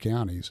 3 or 4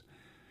 counties.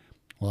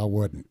 Well, I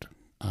wasn't.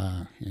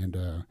 I've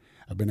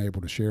been able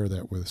to share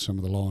that with some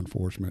of the law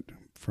enforcement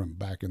from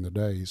back in the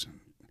days.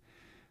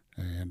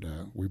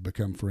 And we've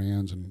become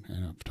friends, and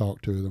I've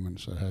talked to them and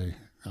said, hey,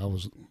 I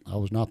was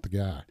not the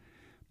guy,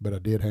 but I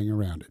did hang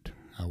around it.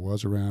 I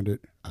was around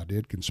it. I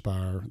did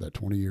conspire. That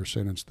 20-year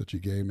sentence that you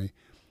gave me,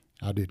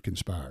 I did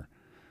conspire.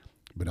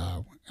 But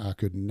I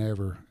could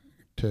never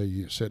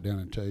sit down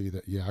and tell you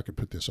that, yeah, I could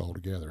put this all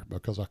together,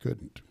 because I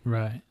couldn't.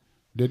 Right.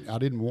 I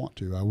didn't want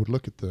to. I would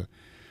look at the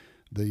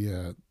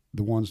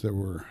ones that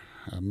were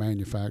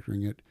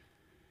manufacturing it,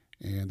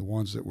 and the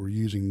ones that were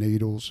using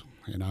needles,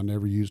 and I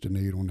never used a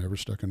needle, never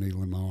stuck a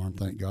needle in my arm.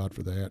 Thank God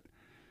for that.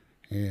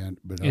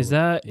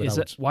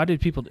 Why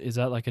did people? Is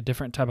that like a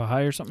different type of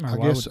high or something?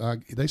 Or I guess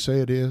they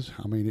say it is.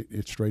 I mean,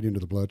 it's straight into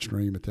the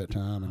bloodstream at that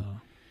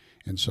time,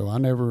 and so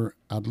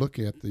I'd look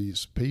at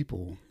these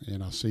people,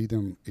 and I see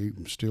them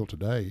even still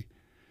today,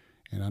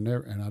 and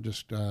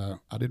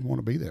I didn't want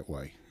to be that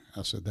way.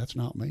 I said, that's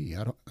not me.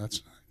 I'm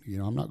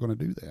not going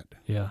to do that.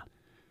 Yeah.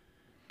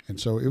 And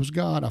so it was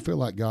God. I feel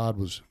like God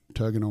was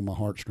tugging on my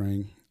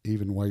heartstring,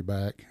 even way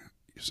back,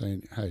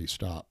 saying, hey,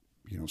 stop,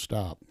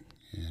 stop.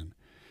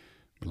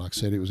 But like I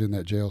said, it was in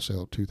that jail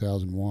cell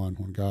 2001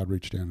 when God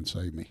reached down and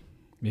saved me.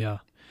 Yeah.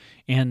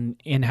 And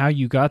how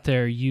you got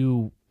there,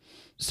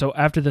 so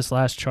after this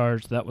last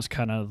charge, that was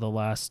kind of the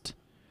last,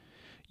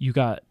 you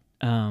got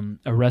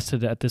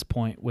arrested at this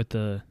point with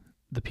the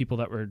people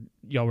that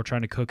y'all were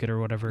trying to cook it or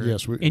whatever.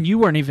 Yes. And you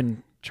weren't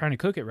even trying to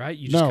cook it, right?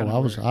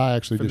 I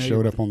actually just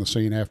showed up on the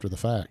scene after the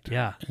fact.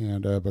 Yeah.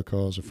 And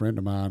because a friend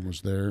of mine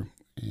was there,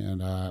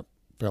 and I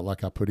felt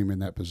like I put him in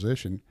that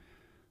position,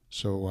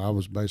 so I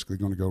was basically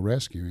going to go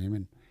rescue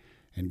him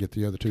and get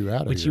the other 2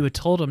 out of here. But you had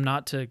told him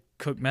not to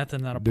cook meth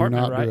in that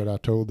apartment, right? Do not do it. I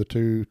told the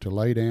 2 to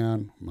lay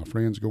down. My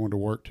friend's going to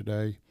work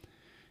today,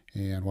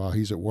 and while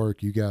he's at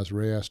work, you guys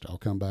rest. I'll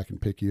come back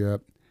and pick you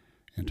up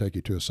and take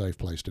you to a safe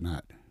place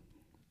tonight.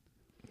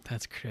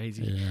 That's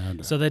crazy.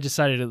 And, so they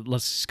decided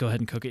let's just go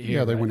ahead and cook it here.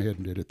 Yeah, they went ahead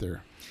and did it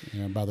there.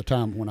 And by the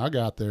time when I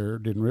got there,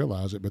 didn't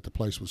realize it, but the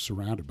place was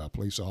surrounded by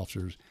police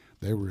officers.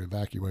 They were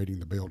evacuating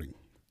the building.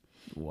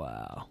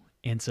 Wow.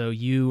 And so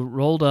you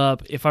rolled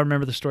up, if I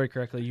remember the story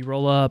correctly, you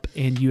roll up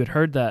and you had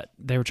heard that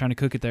they were trying to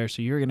cook it there,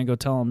 so you were going to go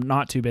tell them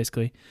not to,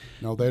 basically.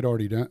 No, they'd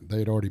already cooked.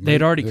 They'd already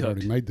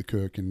made the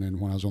cook, and then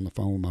when I was on the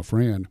phone with my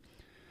friend,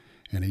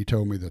 and he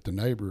told me that the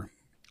neighbor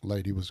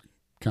lady was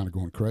kind of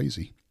going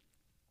crazy,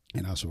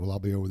 and I said, well, I'll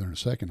be over there in a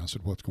second. I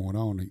said, what's going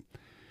on?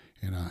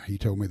 He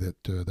told me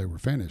that they were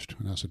finished,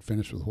 and I said,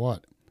 finished with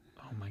what?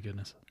 Oh Oh, my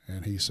goodness.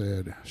 And he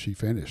said, she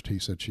finished. He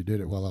said, she did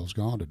it while I was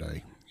gone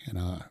today.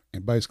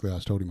 And basically I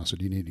told him, I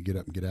said, you need to get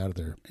up and get out of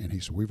there. And he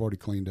said, we've already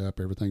cleaned up.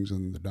 Everything's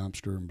in the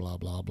dumpster and blah,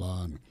 blah,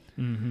 blah.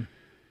 And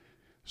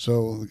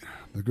so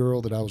the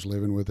girl that I was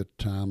living with at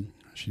the time,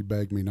 she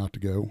begged me not to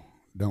go.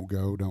 Don't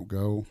go, don't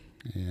go.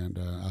 And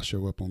I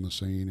show up on the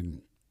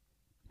scene,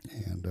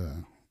 and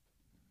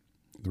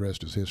the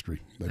rest is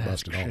history. They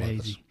busted all of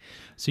us.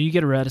 So you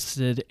get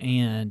arrested,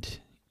 and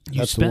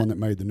that's the one that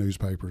made the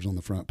newspapers on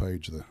the front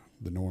page of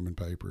the Norman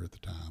paper at the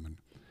time. And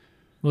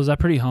was that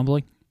pretty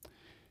humbling?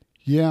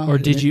 Yeah. Or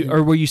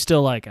or were you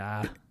still like,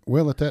 ah?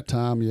 Well, at that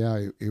time,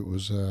 yeah, it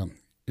was.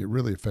 It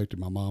really affected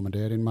my mom and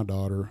dad and my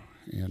daughter,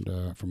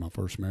 and from my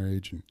first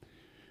marriage,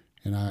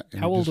 and I.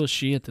 And how old was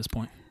she at this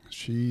point?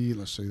 She,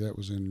 let's see, that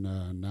was in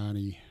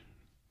 90.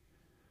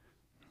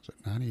 Was it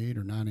 98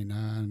 or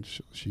 99?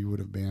 She would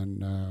have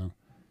been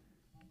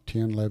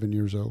 10, 11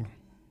 years old.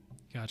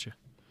 Gotcha.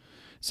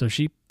 So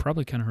she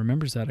probably kind of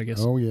remembers that, I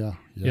guess. Oh, yeah.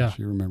 Yeah,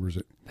 she remembers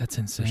it. That's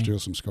insane. There's still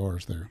some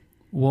scars there.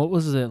 What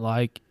was it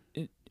like?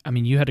 I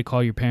mean, you had to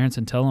call your parents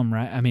and tell them,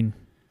 right? I mean,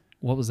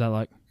 what was that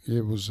like?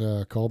 It was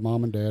called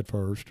Mom and Dad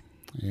first,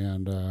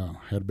 and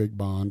had a big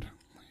bond.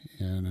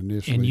 And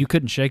initially, and you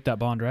couldn't shake that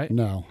bond, right?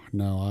 No.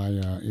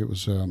 It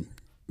was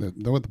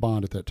the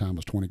bond at that time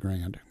was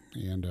 $20,000,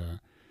 and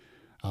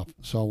I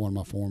saw one of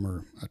my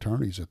former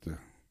attorneys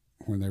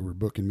when they were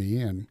booking me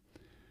in.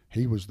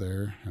 He was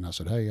there, and I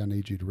said, "Hey, I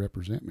need you to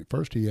represent me."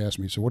 First, he asked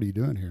me, "So what are you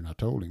doing here?" And I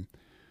told him.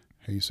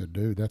 He said,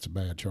 "Dude, that's a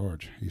bad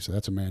charge." He said,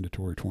 "That's a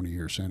mandatory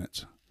 20-year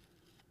sentence."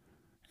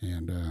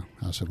 And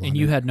I said, "Well," and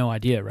you had no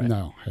idea, right?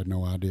 No, had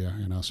no idea.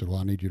 And I said, "Well,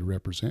 I need you to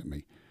represent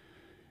me."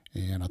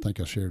 And I think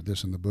I shared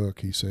this in the book.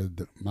 He said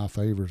that my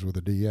favors with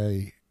the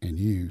DA and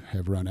you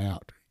have run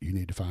out. You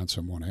need to find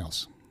someone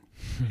else.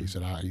 He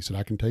said,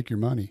 I can take your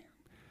money,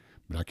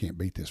 but I can't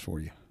beat this for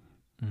you.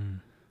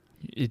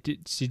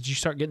 Did you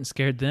start getting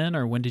scared then,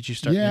 or when did you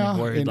start getting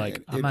worried,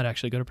 I might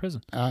actually go to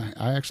prison? I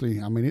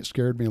mean, it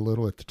scared me a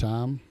little at the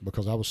time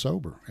because I was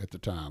sober at the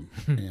time,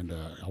 and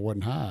I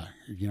wasn't high.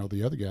 You know,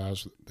 the other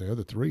guys, the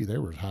other three, they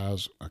were as high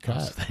as a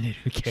kite. So they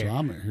didn't care.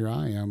 So here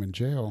I am in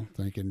jail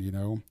thinking, you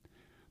know,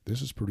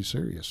 this is pretty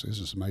serious. This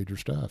is major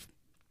stuff.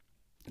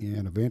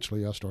 And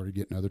eventually I started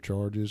getting other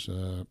charges,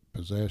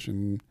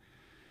 possession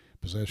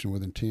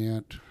with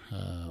intent,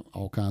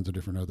 all kinds of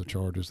different other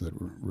charges that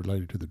were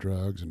related to the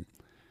drugs.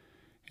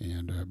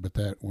 But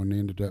that one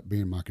ended up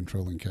being my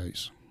controlling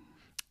case.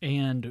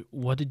 And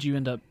what did you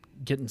end up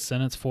getting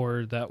sentenced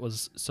for that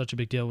was such a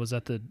big deal? Was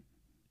that the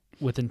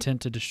with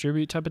intent to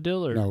distribute type of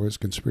deal? Or? No, it's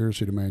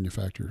conspiracy to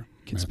manufacture.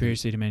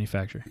 Conspiracy to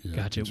manufacture. Yeah,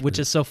 gotcha. Conspiracy. Which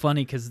is so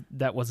funny because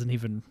that wasn't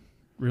even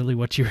really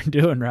what you were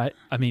doing, right?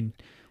 I mean,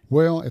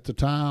 well, at the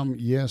time,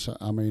 yes.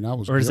 I mean, I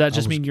was. Or does that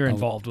just mean you're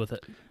involved with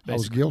it? Basically? I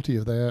was guilty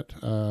of that.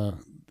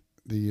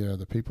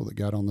 The people that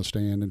got on the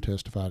stand and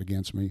testified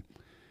against me,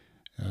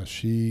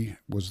 she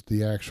was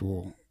the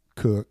actual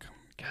cook.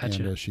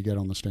 Gotcha. And she got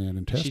on the stand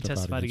and testified. She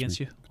testified against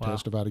you? Wow.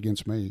 Testified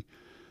against me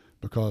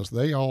because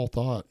they all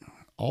thought,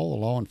 all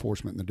the law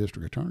enforcement and the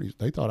district attorneys,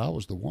 they thought I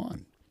was the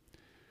one.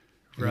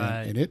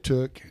 Right. And it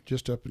took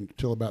just up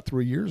until about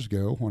 3 years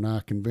ago when I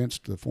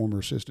convinced the former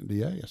assistant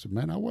DA. I said,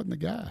 "Man, I wasn't the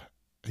guy."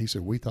 He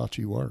said, "We thought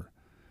you were."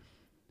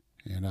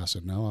 And I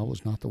said, "No, I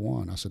was not the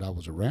one." I said, "I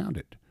was around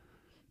it."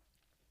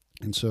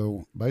 And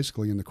so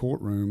basically in the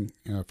courtroom,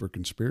 for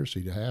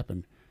conspiracy to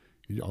happen,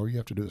 all you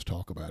have to do is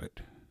talk about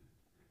it.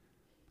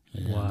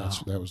 And wow.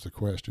 That was the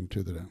question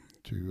to the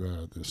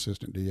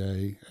assistant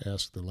DA.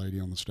 Asked the lady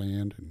on the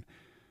stand and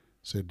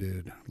said,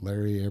 "Did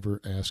Larry ever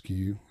ask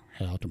you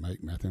how to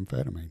make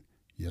methamphetamine?"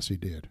 Yes, he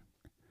did.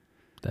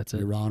 That's it.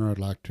 Your Honor, I'd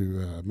like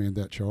to amend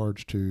that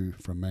charge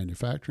from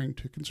manufacturing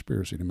to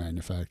conspiracy to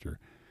manufacture.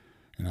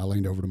 And I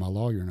leaned over to my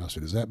lawyer and I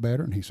said, "Is that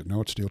better?" And he said,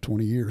 "No, it's still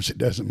 20 years. It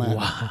doesn't matter."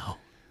 Wow.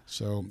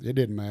 So it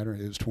didn't matter.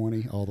 It was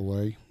 20 all the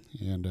way.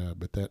 And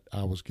but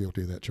I was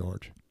guilty of that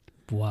charge.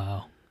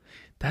 Wow.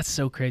 That's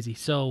so crazy.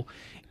 So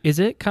is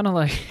it kind of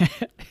like,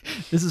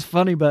 this is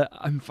funny, but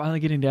I'm finally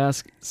getting to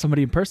ask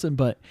somebody in person,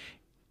 but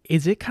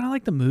is it kind of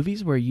like the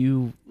movies where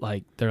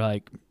they're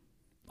like,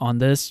 on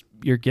this,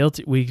 you're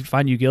guilty, we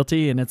find you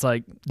guilty, and it's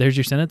like, there's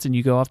your sentence, and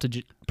you go off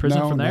to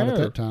prison from there? No, not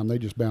at that time. They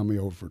just bound me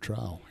over for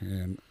trial,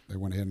 and they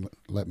went ahead and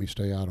let me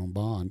stay out on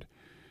bond.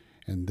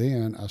 And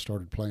then I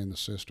started playing the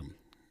system,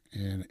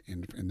 and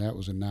that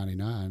was in 98.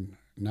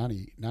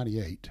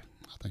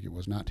 I think it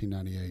was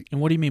 1998. And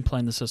what do you mean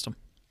playing the system?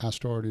 I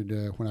started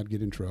when I'd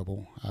get in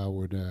trouble, I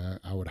would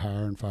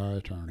hire and fire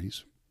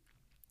attorneys.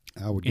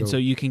 So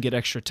you can get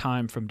extra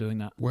time from doing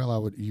that. Well, I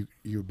would. You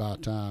would buy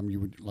time. You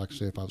would, like I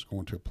say, if I was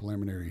going to a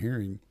preliminary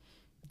hearing,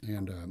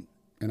 and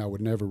I would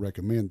never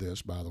recommend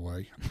this, by the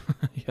way.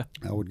 Yeah.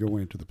 I would go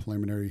into the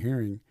preliminary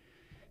hearing,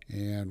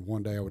 and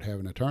one day I would have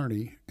an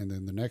attorney, and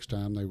then the next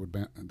time they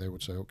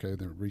would say, okay,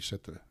 then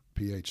reset the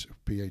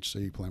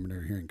PHC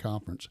preliminary hearing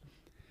conference,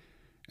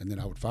 and then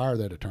I would fire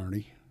that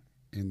attorney.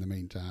 In the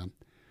meantime,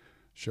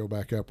 show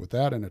back up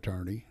without an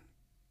attorney,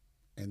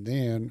 And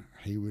then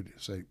he would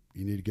say,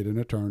 you need to get an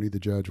attorney, the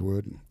judge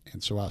would.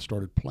 And so I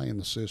started playing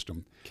the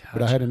system. Gotcha.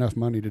 But I had enough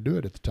money to do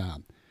it at the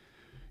time.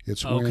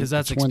 Because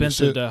that's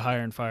expensive to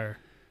hire and fire.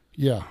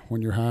 Yeah,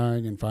 when you're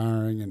hiring and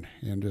firing and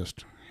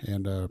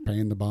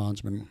paying the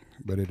bondsman.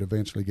 But it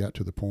eventually got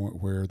to the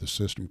point where the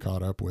system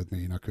caught up with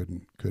me and I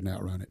couldn't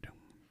outrun it.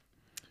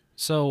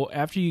 So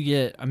after you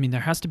get, I mean,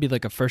 there has to be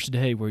like a first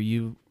day where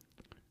you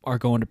are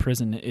going to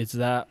prison.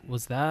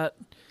 Was that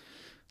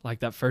like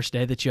that first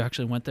day that you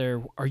actually went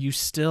there? Are you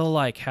still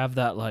like have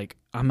that like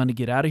I'm gonna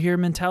get out of here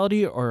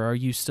mentality, or are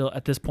you still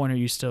at this point? Are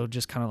you still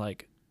just kind of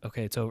like,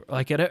 okay, it's over?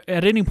 Like at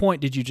any point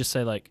did you just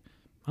say like,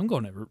 I'm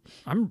going to,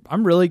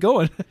 I'm really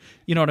going?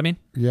 You know what I mean?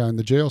 Yeah, in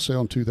the jail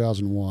cell in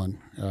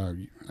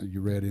 2001,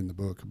 you read in the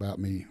book about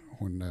me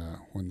when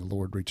the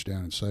Lord reached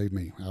down and saved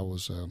me. I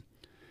was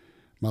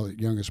my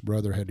youngest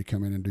brother had to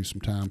come in and do some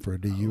time for a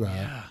DUI,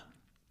 yeah.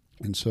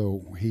 And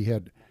so he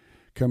had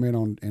come in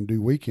and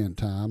do weekend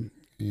time.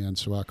 And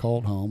so I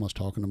called home. I was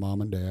talking to Mom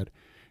and Dad.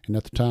 And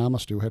at the time, I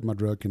still had my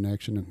drug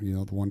connection, and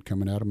the one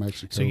coming out of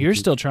Mexico. So you're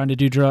still trying to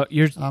do drug.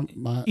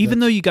 Even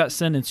though you got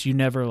sentenced, you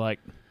never like.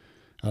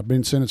 I'd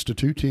been sentenced to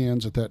 2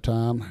 10s at that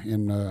time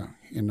in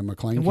the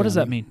McLean. And what does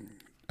that mean?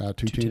 2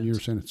 10-year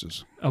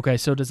sentences. Okay,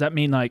 so does that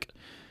mean like,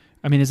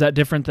 I mean, is that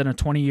different than a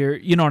 20-year?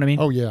 You know what I mean?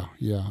 Oh yeah.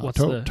 What's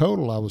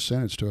total? I was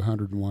sentenced to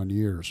 101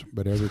 years,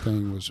 but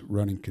everything was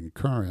running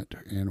concurrent,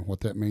 and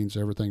what that means,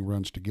 everything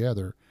runs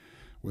together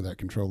with that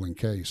controlling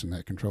case, and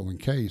that controlling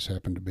case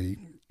happened to be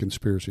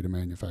conspiracy to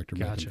manufacture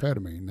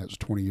methamphetamine. That's a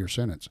 20-year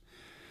sentence.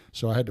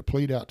 So I had to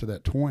plead out to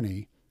that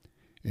 20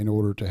 in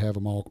order to have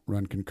them all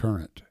run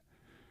concurrent.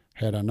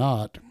 Had I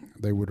not,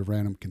 they would have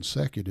ran them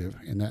consecutive,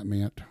 and that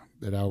meant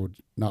that I would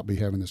not be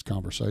having this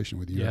conversation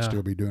with you. Yeah. I'd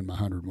still be doing my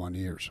 101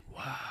 years.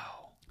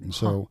 Wow. And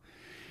so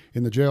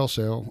in the jail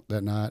cell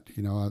that night,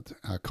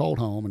 I called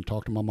home and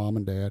talked to my mom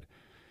and dad,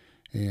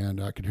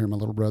 and I could hear my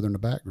little brother in the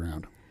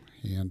background.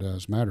 And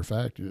as a matter of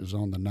fact, it was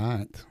on the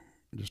 9th,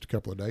 just a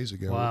couple of days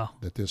ago,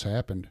 that this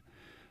happened,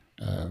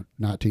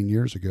 19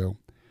 years ago,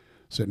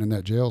 sitting in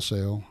that jail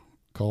cell,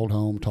 called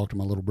home, talked to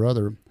my little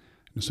brother,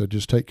 and said,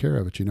 just take care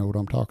of it. You know what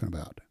I'm talking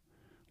about.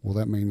 Well,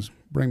 that means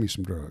bring me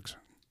some drugs,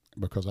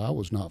 because I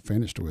was not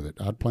finished with it.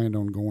 I'd planned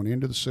on going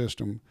into the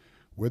system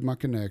with my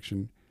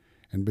connection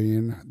and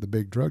being the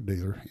big drug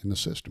dealer in the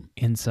system.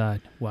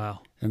 Inside.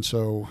 Wow. And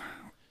so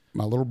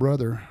my little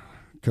brother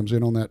comes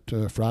in on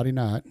that Friday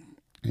night,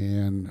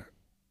 and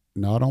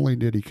not only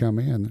did he come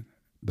in,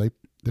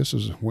 this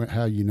is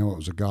how you know it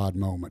was a God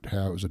moment,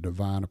 how it was a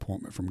divine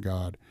appointment from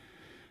God.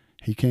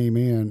 He came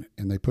in,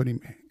 and they put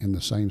him in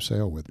the same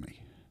cell with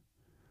me.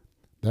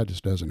 That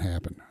just doesn't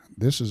happen.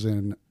 This is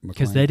in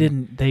McLean. Because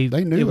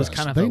they knew it was us.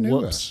 kind of they a knew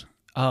whoops. us.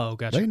 Oh,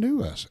 gotcha. They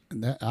knew us.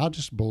 And I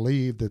just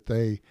believe that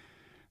they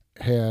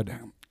had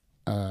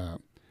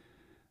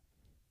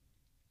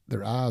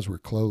their eyes were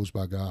closed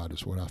by God,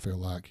 is what I feel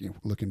like,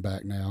 looking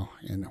back now.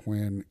 And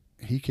when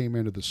he came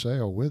into the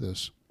cell with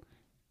us,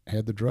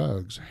 had the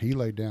drugs, he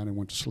laid down and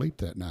went to sleep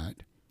that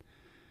night.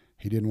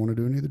 He didn't want to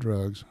do any of the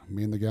drugs.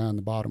 Me and the guy in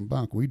the bottom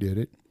bunk, we did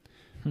it.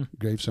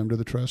 Gave some to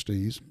the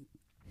trustees.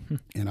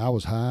 And I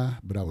was high,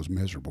 but I was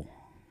miserable.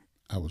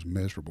 I was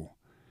miserable.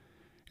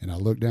 And I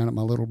looked down at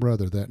my little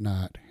brother that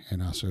night,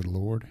 and I said,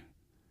 Lord,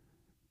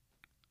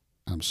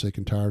 I'm sick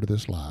and tired of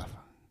this life.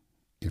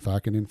 If I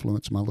can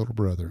influence my little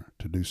brother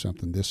to do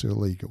something this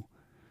illegal,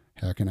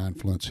 how can I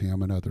influence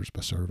him and others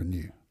by serving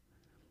you?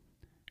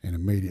 And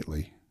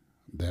immediately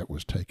that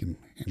was taken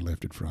and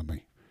lifted from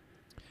me.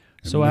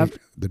 So after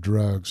the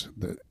drugs,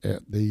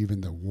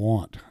 even the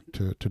want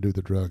to do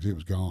the drugs, it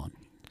was gone.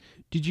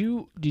 Did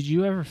you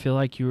ever feel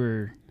like you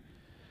were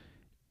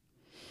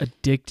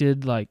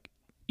addicted, like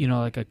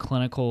a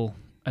clinical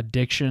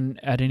addiction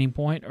at any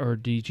point, or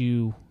did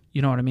you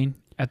know what I mean?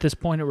 At this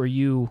point, or were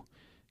you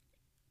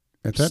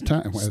at that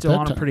time still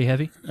on it pretty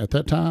heavy? At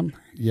that time,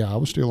 yeah, I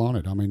was still on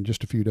it. I mean,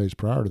 just a few days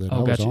prior to that, I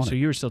was gotcha. on it. So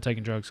you were still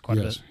taking drugs quite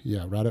a bit.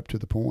 Yeah, right up to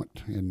the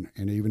point, and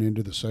even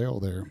into the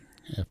cell there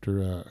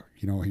after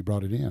he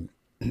brought it in,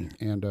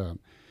 and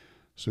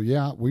so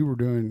yeah, we were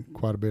doing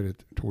quite a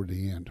bit toward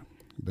the end.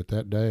 But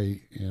that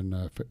day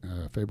in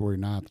February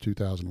 9th,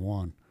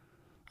 2001,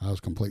 I was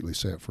completely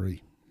set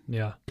free.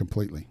 Yeah.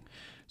 Completely.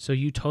 So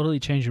you totally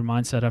changed your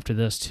mindset after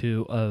this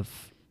too,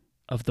 of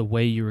the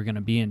way you were going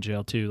to be in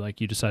jail too.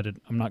 Like you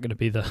decided, I'm not going to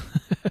be the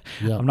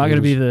I'm not going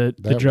to be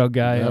the drug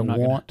guy.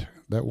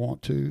 That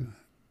want to,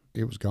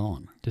 it was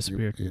gone.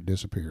 Disappeared. It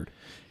disappeared.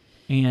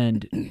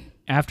 And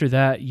after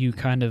that, you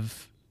kind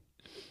of,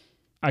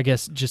 I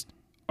guess, just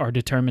are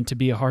determined to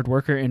be a hard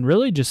worker and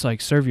really just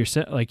like serve your,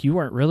 like you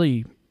weren't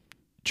really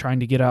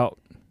trying to get out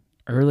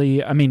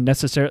early. I mean,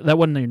 necessarily that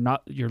wasn't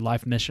your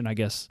life mission, I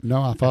guess.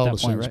 No, I followed a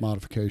sentence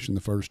modification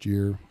the first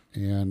year,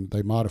 and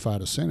they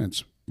modified a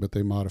sentence, but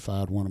they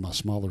modified one of my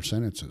smaller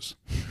sentences.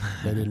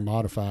 They didn't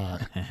modify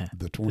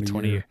the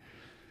 20 year.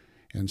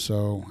 And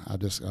so I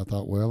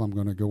thought, well, I'm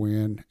going to go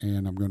in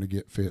and I'm going to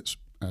get fit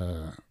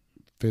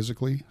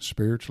physically,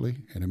 spiritually,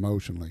 and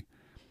emotionally.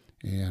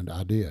 And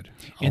I did.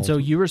 And so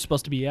you were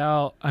supposed to be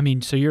out. I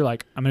mean, so you're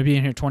like, I'm going to be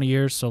in here 20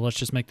 years, so let's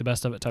just make the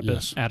best of it type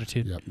of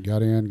attitude. Yep. Got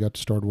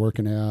to start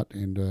working out,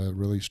 and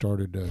really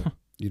started,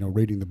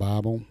 reading the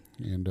Bible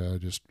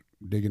and just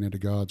digging into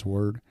God's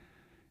Word.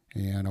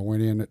 And I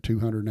went in at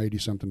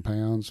 280-something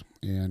pounds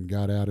and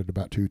got out at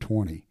about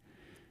 220.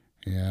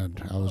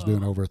 And I was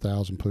doing over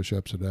 1,000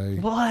 push-ups a day.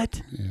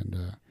 What?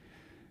 And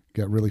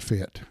got really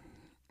fit.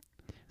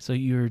 So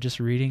you were just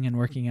reading and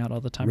working out all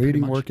the time?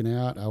 Reading, working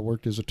out. I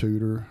worked as a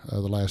tutor the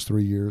last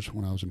 3 years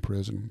when I was in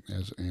prison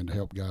and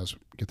helped guys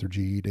get their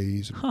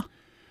GEDs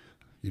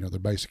and, their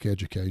basic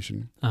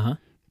education. Uh-huh.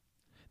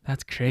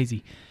 That's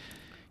crazy.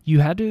 You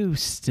had to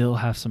still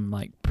have some,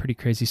 like, pretty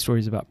crazy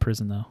stories about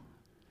prison, though.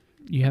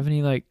 You have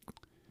any, like,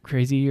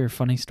 crazy or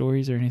funny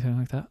stories or anything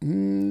like that?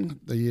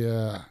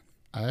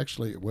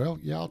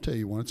 I'll tell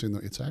you one.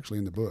 It's actually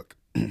in the book.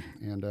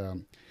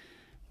 And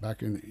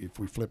if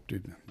we flipped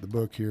the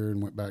book here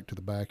and went back to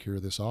the back here,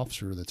 this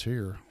officer that's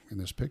here in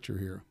this picture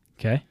here.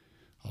 Okay.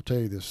 I'll tell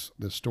you this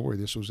story.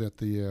 This was at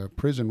the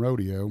prison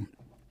rodeo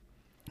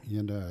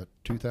in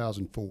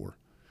 2004.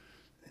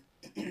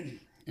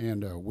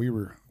 And we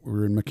were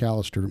in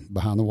McAllister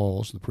behind the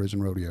walls, the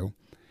prison rodeo,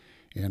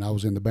 and I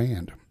was in the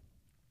band.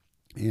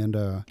 And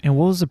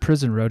what was the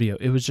prison rodeo?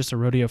 It was just a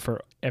rodeo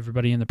for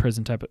everybody in the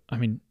prison type of, I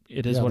mean,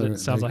 it is what it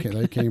sounds like.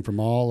 They came from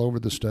all over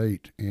the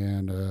state,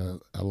 and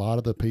a lot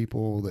of the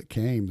people that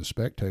came, the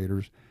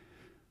spectators,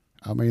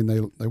 I mean,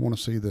 they want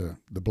to see the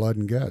blood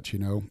and guts,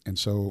 and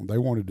so they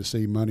wanted to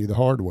see Money the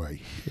Hard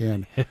Way.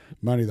 And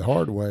Money the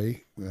Hard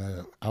Way,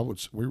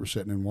 we were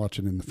sitting and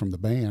watching from the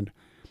band,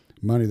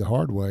 Money the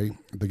Hard Way,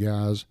 the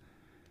guys,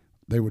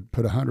 they would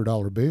put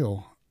 $100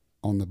 bill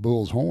on the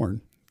bull's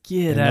horn.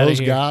 Get out of here.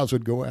 Those guys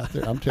would go out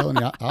there. I'm telling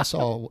you, I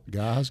saw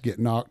guys get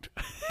knocked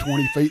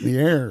 20 feet in the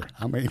air.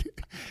 I mean,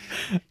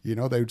 they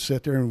would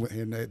sit there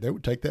and they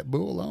would take that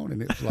bull on,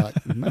 and it was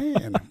like,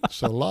 man.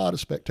 So a lot of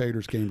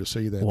spectators came to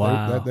see that.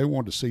 Wow. They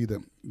wanted to see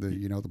the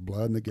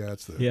blood and the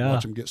guts,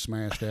 watch them get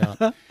smashed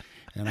out.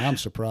 And I'm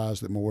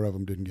surprised that more of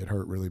them didn't get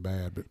hurt really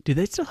bad. But do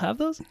they still have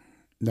those?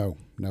 No,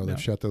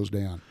 they've shut those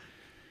down.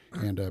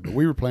 And but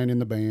we were playing in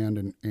the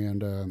band,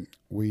 and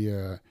we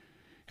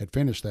had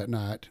finished that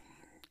night.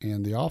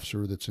 And the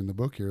officer that's in the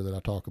book here that I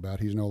talk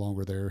about, he's no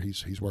longer there.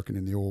 He's working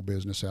in the oil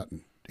business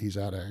he's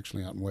out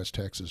in West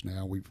Texas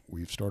now.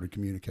 We've started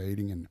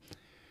communicating, and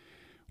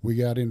we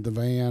got into the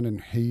van,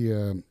 and he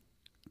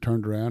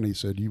turned around and he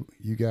said,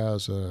 "You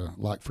guys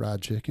like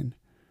fried chicken?"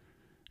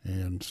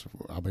 And so,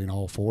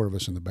 all four of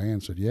us in the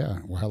band said, "Yeah."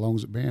 Well, how long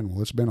has it been?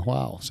 Well, it's been a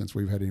while since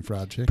we've had any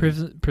fried chicken.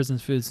 Prison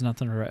food's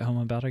nothing to write home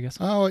about, I guess.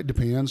 Oh, it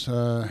depends.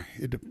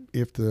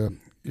 If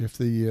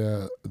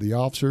the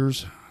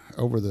officers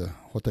over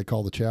what they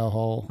call the chow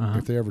hall,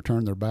 if they ever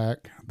turn their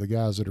back, the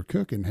guys that are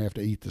cooking have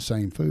to eat the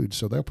same food,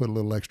 so they'll put a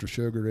little extra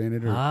sugar in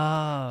it.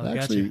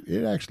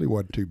 It actually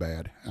wasn't too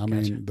bad. I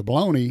mean, the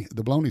bologna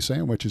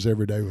sandwiches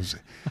every day was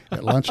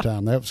at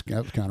lunchtime. That was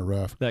kind of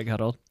rough. That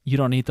got old. You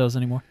don't eat those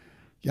anymore?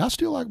 Yeah, I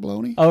still like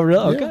bologna. Oh,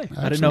 really? Yeah, okay. Actually,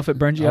 I didn't know if it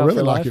burned you out. I really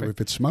for like life it if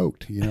it's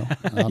smoked. Yeah.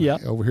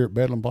 Over here at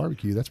Bedlam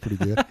Barbecue, that's pretty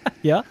good.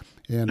 Yeah.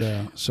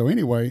 And so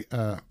anyway,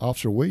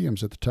 Officer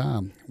Williams at the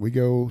time, we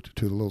go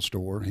to the little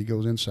store. He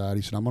goes inside.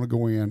 He said, "I'm going to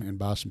go in and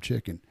buy some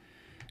chicken."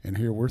 And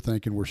here we're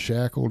thinking we're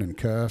shackled and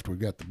cuffed. We've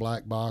got the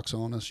black box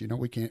on us.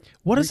 We can't.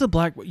 What is the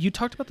black? You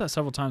talked about that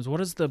several times. What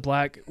is the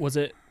black? Was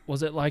it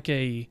like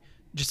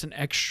just an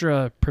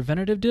extra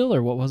preventative deal,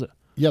 or what was it?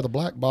 Yeah, the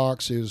black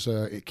box is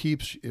it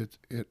keeps it.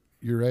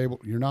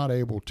 You're not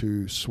able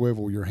to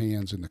swivel your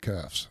hands in the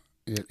cuffs.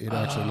 It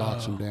actually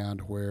locks them down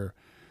to where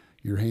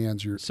your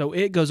hands so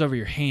it goes over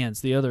your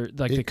hands. The other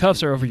the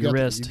cuffs are over your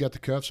wrist. You've got the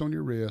cuffs on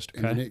your wrist,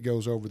 and then it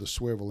goes over the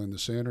swivel in the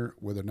center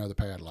with another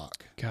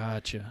padlock.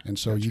 Gotcha. And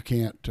so you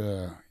can't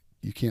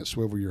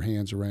swivel your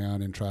hands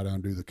around and try to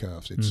undo the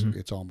cuffs.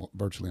 It's almost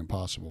virtually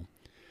impossible.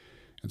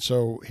 And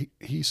so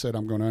he said,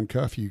 "I'm going to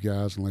uncuff you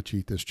guys and let you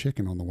eat this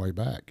chicken on the way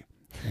back."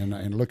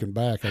 And looking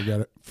back, I've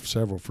got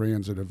several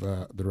friends that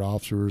are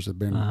officers, have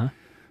been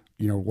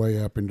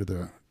way up into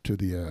the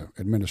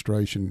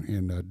administration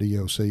in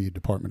DOC,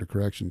 Department of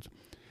Corrections.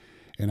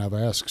 And I've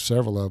asked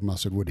several of them, I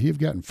said, would he have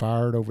gotten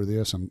fired over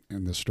this in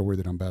this story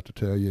that I'm about to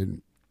tell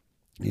you?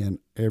 And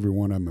every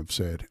one of them have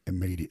said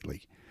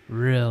immediately.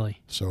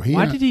 Really? So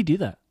why did he do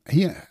that?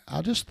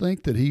 I just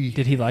think that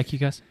did he like you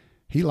guys?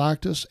 He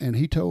liked us, and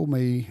he told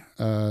me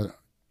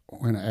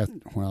when I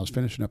was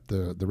finishing up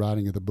the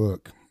writing of the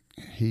book,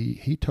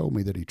 he told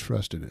me that he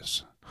trusted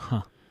us.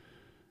 Huh.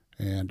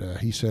 And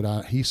he said,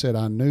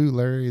 I knew,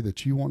 Larry,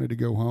 that you wanted to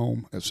go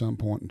home at some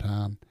point in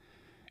time.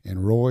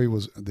 And Roy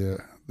was the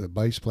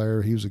bass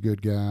player. He was a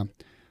good guy.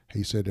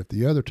 He said, if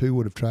the other two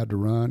would have tried to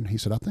run, he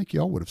said, I think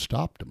y'all would have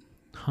stopped them.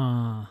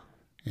 Huh.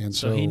 And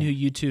so he knew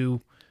you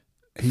two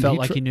felt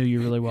like he knew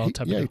you really well.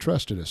 He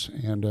trusted us.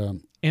 And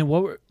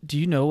do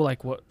you know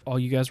like what all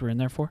you guys were in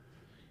there for?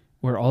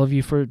 Were all of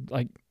you for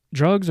like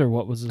drugs, or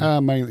what was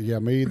it? Mainly, yeah,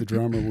 me, the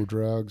drummer, were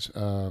drugs.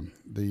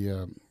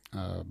 The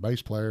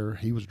bass player,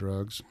 he was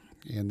drugs.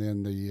 And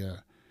then the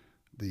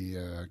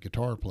the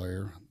guitar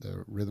player,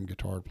 the rhythm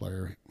guitar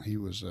player, he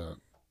was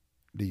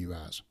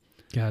DUIs.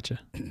 Gotcha.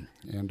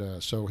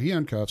 And so he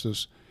uncuffs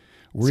us.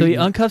 So he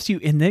uncuffs you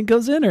and then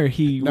goes in, or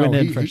he went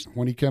in first?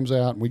 When he comes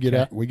out, we get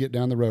out. We get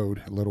down the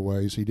road a little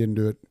ways. He didn't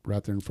do it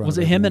right there in front. Was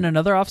of it him everyone. and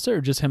another officer,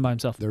 or just him by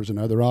himself? There was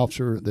another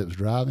officer that was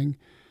driving,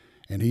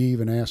 and he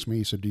even asked me.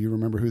 He said, "Do you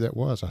remember who that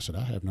was?" I said,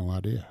 "I have no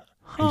idea."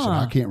 He said,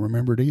 "I can't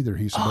remember it either."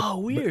 He said,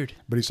 weird.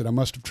 But he said, "I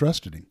must have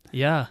trusted him."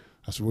 Yeah.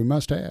 I said, "We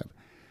must have."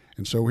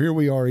 And so here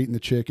we are eating the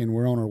chicken.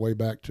 We're on our way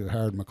back to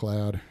Howard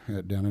McLeod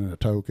down in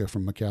Atoka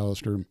from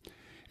McAllister,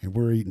 and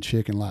we're eating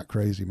chicken like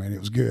crazy, man. It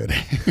was good.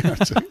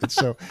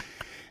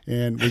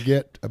 And we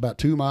get about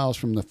 2 miles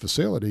from the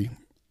facility,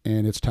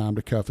 and it's time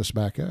to cuff us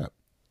back up.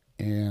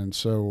 And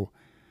so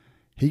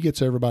he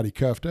gets everybody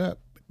cuffed up,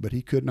 but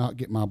he could not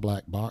get my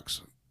black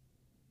box.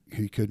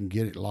 He couldn't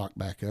get it locked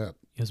back up.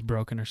 It was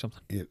broken or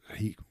something.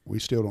 We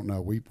still don't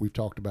know. We've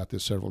talked about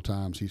this several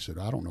times. He said,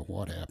 "I don't know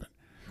what happened."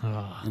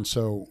 And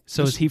so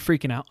is he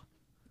freaking out?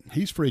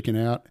 He's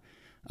freaking out.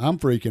 I'm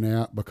freaking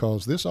out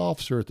because this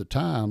officer at the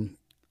time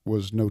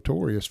was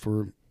notorious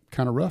for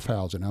kind of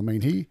roughhousing. I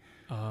mean, he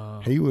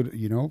would,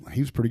 he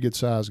was a pretty good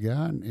sized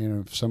guy,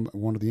 and if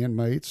one of the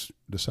inmates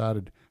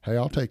decided, "Hey,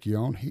 I'll take you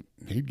on,"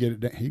 he'd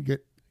get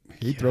it.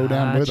 He'd throw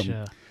down with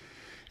him.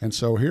 And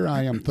so here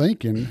I am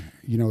thinking,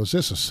 is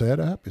this a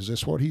setup? Is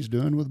this what he's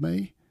doing with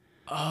me?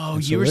 Oh,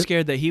 you were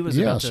scared that he was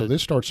about to so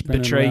this starts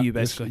spinning betray around, you,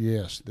 basically.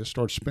 This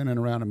starts spinning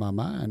around in my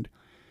mind.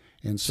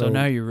 And so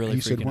now you're really freaking out.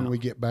 He said when we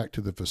get back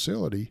to the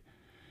facility,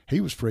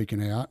 he was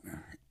freaking out,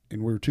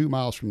 and we were 2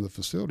 miles from the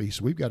facility. He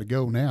said, "We've got to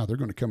go now. They're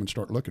going to come and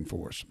start looking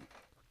for us."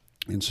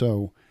 And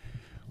so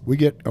we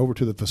get over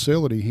to the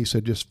facility. He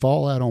said, "Just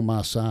fall out on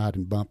my side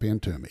and bump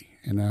into me."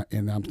 And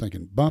I'm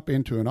thinking, bump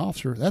into an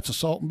officer? That's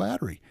assault and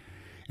battery.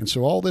 And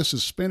so all this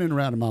is spinning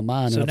around in my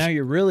mind. So now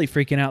you're really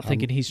freaking out,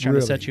 thinking he's trying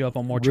to set you up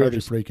on more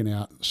charges. Really freaking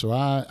out. So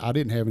I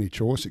didn't have any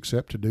choice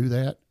except to do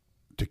that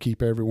to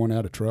keep everyone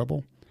out of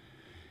trouble.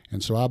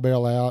 And so I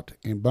bail out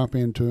and bump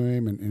into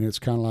him, and it's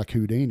kind of like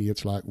Houdini.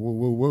 It's like, whoa,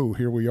 whoa, whoa,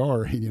 here we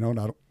are.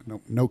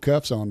 No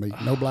cuffs on me,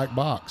 no black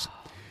box.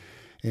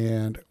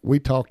 And we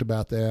talked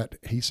about that.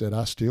 He said,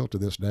 "I still to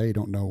this day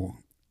don't know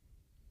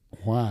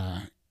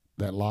why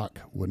that lock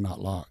would not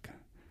lock."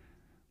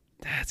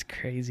 That's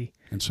crazy.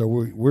 And so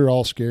we're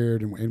all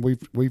scared, and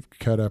we've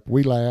cut up.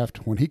 We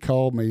laughed when he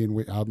called me,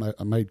 and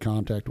I made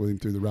contact with him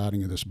through the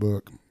writing of this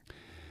book.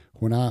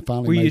 When I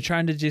finally were you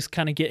trying to just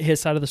kind of get his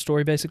side of the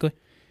story, basically?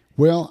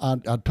 Well,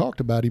 I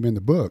talked about him in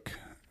the book,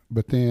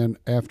 but then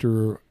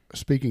after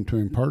speaking to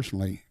him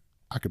personally,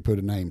 I could put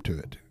a name to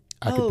it.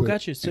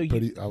 Gotcha. So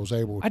I was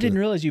able. I didn't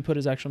realize you put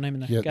his actual name in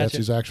there. Yeah, gotcha. That's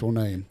his actual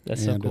name.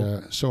 That's so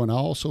cool. And I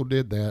also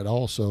did that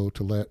also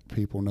to let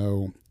people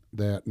know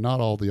that not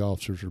all the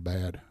officers are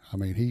bad. I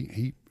mean,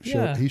 he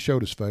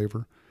showed his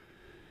favor,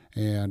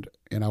 and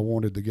I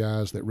wanted the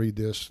guys that read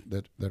this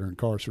that are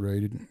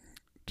incarcerated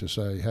to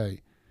say, "Hey,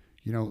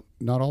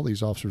 not all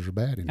these officers are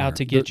bad in out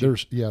there. to get you."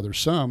 There's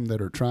some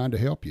that are trying to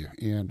help you,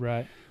 and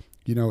right.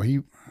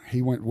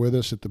 He went with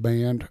us at the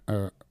band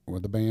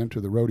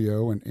to the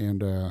rodeo,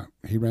 and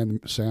he ran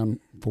the sound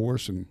for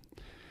us, and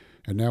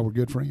now we're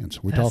good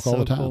friends. We talk all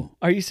the time. Cool.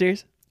 Are you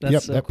serious?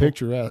 Yep, that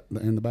picture out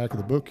in the back of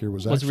the book here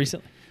was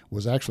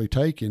actually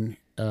taken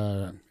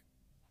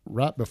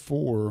right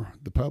before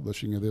the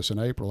publishing of this in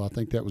April. I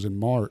think that was in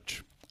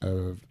March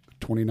of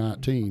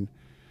 2019,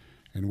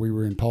 and we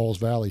were in Pauls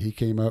Valley. He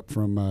came up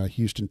from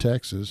Houston,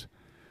 Texas,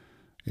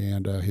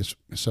 and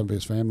some of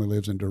his family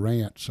lives in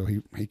Durant, so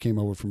he came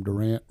over from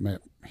Durant,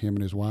 met him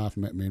and his wife,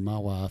 met me and my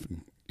wife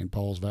in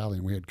Pauls Valley,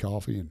 and we had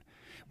coffee, and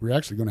we were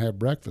actually going to have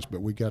breakfast,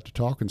 but we got to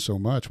talking so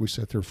much, we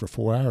sat there for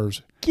 4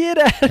 hours. Get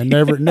out! And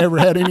never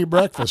had any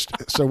breakfast.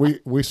 So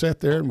we sat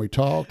there and we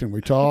talked and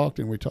we talked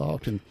and we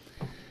talked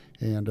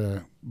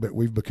but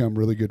we've become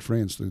really good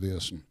friends through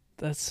this.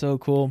 That's so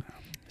cool.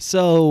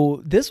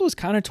 So this was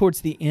kind of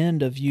towards the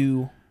end of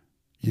you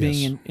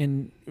being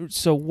in.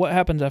 So what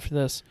happens after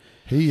this?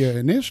 He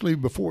initially,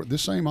 before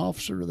this same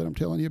officer that I'm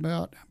telling you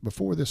about,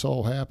 before this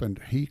all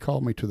happened, he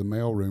called me to the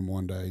mailroom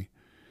one day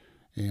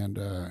and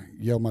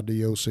yelled my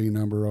DOC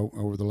number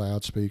over the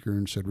loudspeaker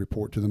and said,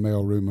 "Report to the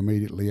mailroom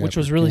immediately." Which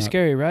was really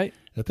scary, right?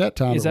 At that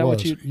time, Is that was.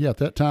 What you? Yeah, at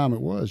that time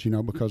it was.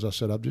 Because I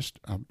said I've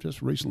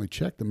just recently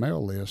checked the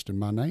mail list and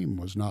my name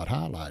was not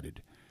highlighted,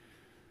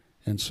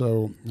 and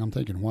so I'm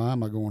thinking, why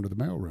am I going to the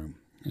mailroom?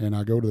 And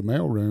I go to the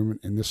mailroom,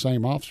 and this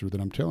same officer that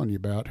I'm telling you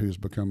about, who's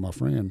become my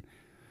friend,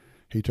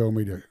 he told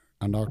me to.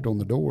 I knocked on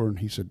the door, and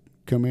he said,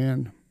 "Come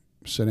in,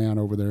 sit down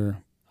over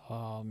there."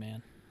 Oh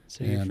man.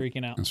 So you're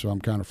freaking out. And so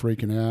I'm kind of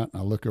freaking out.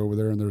 I look over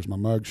there, and there's my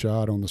mug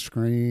shot on the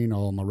screen,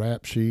 all my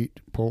rap sheet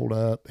pulled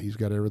up. He's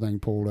got everything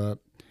pulled up.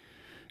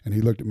 And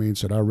he looked at me and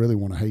said, "I really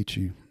want to hate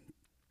you."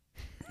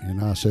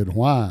 And I said,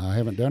 "Why? I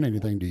haven't done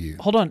anything to you."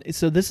 Hold on.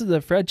 So this is the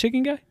fried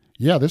chicken guy?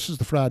 Yeah, this is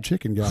the fried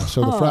chicken guy.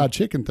 So the fried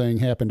chicken thing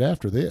happened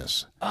after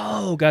this.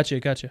 Oh, gotcha.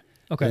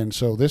 Okay. And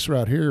so this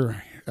right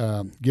here,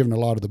 giving a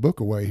lot of the book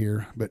away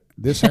here, but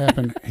this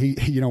happened. He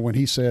when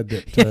he said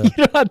that. You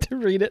don't have to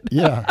read it.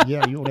 Yeah,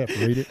 you don't have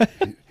to read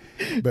it.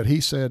 But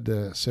he said,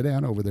 sit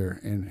down over there.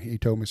 And he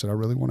told me, he said, I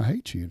really want to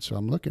hate you. And so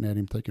I'm looking at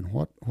him thinking,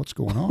 what's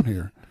going on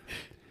here?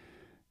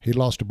 He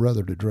lost a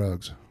brother to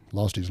drugs,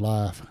 lost his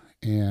life.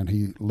 And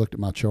he looked at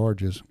my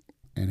charges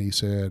and he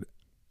said,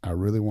 I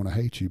really want to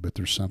hate you, but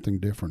there's something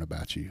different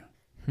about you.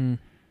 Hmm.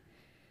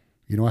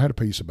 You know, I had a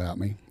peace about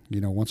me. You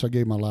know, once I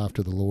gave my life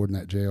to the Lord in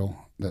that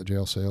jail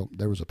cell,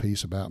 there was a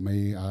peace about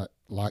me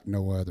like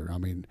no other. I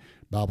mean,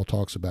 Bible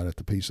talks about it,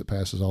 the peace that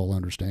passes all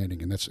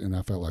understanding, and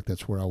I felt like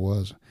that's where I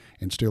was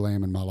and still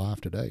am in my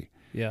life today.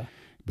 Yeah.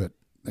 But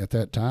at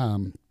that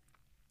time,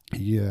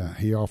 he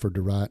offered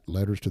to write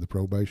letters to the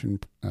probation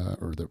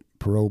or the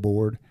parole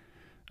board,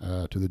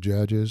 to the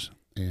judges,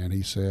 and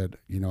he said,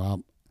 you know,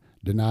 I'll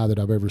deny that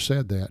I've ever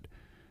said that,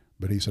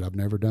 but he said, I've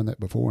never done that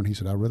before, and he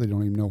said, I really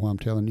don't even know why I'm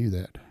telling you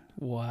that.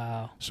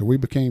 Wow. So we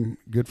became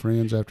good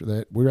friends after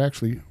that. We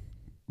actually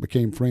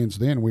became friends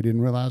then. We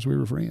didn't realize we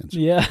were friends.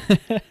 Yeah.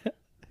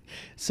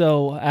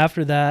 So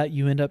after that,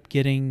 you end up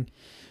getting,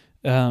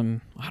 I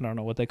don't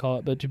know what they call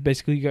it, but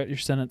basically you got your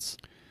sentence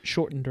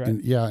shortened, right?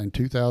 And yeah, in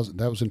 2000,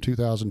 that was in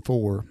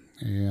 2004,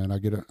 and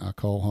I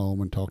call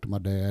home and talk to my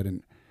dad,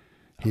 and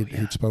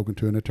he'd spoken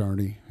to an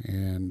attorney,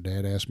 and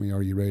Dad asked me,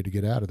 "Are you ready to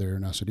get out of there?"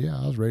 And I said, "Yeah,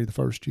 I was ready the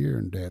first year."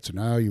 And Dad said,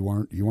 "No, you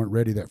weren't. You weren't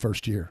ready that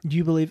first year." Do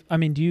you believe? I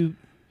mean, do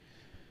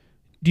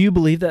you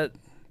believe that?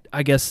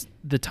 I guess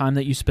the time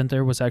that you spent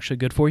there was actually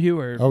good for you,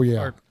 or oh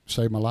yeah,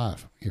 saved my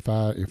life. If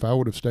I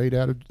would have stayed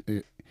out of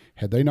it,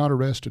 had they not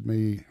arrested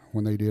me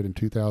when they did in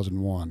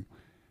 2001,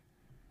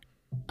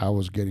 I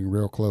was getting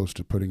real close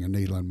to putting a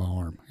needle in my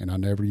arm, and I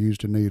never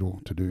used a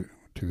needle to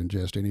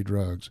ingest any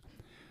drugs.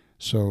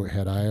 So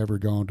had I ever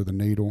gone to the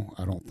needle,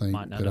 I don't think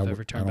I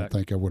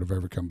would have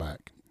ever come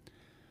back,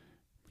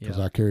 because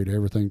I carried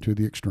everything to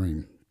the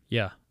extreme.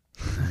 Yeah.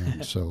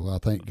 And so I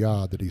thank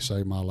God that He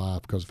saved my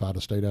life, because if I'd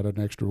have stayed out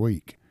an extra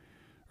week,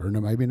 or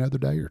maybe another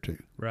day or two,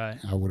 right,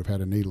 I would have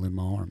had a needle in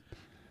my arm.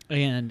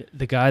 And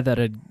the guy that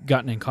had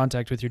gotten in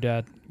contact with your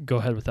dad, go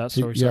ahead with that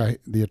story. Yeah,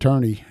 the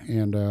attorney,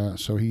 and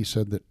so he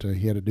said that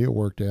he had a deal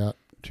worked out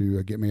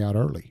to get me out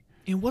early.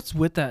 And what's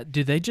with that?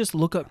 Do they just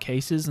look up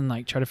cases and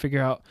like try to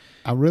figure out?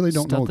 I really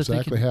don't know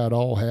exactly how it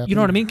all happened. You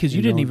know what I mean? Because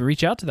you didn't even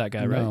reach out to that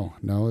guy, right?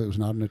 No, it was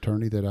not an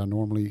attorney that I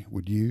normally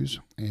would use,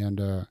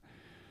 and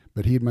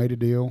but he had made a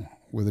deal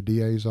with the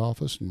DA's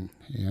office, and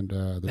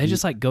they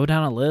just like go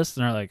down a list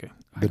and are like,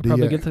 I could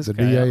probably get this guy.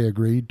 The DA out.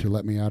 agreed to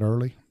let me out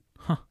early.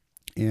 Huh.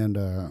 And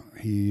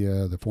he,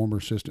 the former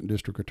assistant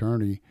district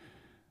attorney,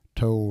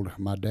 told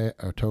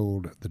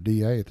the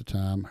DA at the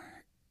time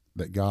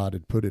that God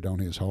had put it on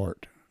his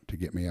heart to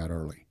get me out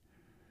early.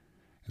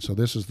 And so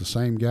this is the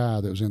same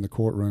guy that was in the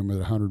courtroom at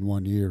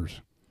 101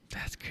 years.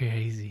 That's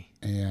crazy.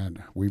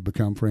 And we've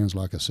become friends,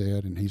 like I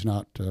said, and he's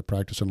not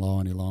practicing law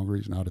any longer.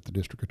 He's not at the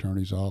district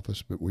attorney's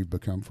office, but we've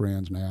become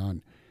friends now.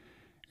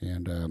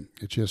 And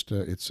it's just,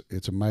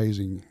 it's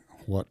amazing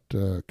what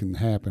can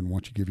happen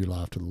once you give your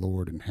life to the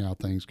Lord, and how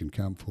things can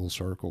come full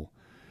circle.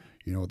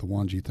 You know, the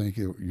ones you think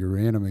are your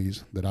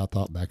enemies, that I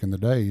thought back in the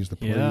days, the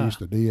police,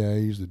 the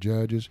DAs, the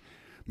judges,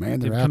 man,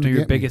 they're out to your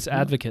get biggest me.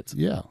 advocates.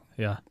 Yeah.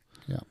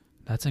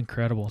 That's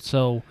incredible.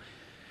 So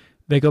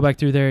they go back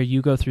through there,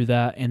 you go through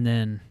that, and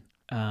then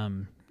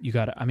you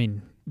got to, I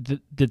mean,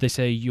 did they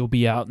say you'll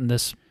be out in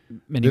this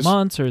many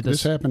months, or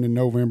this? This happened in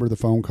November, the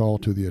phone call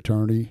to the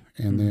attorney,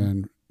 and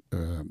then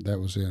that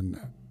was in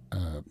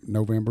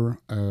November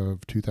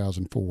of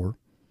 2004.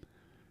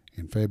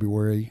 In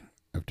February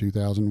of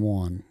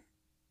 2001,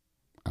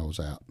 I was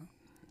out.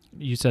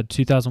 You said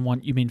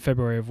 2001. You mean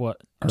February of what?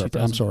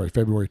 I'm sorry,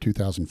 February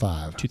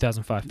 2005.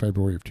 2005.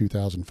 February of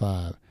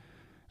 2005.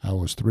 I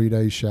was 3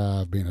 days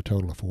shy of being a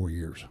total of 4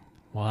 years.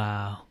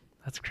 Wow,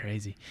 that's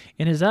crazy.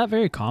 And is that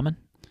very common,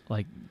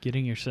 like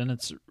getting your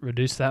sentence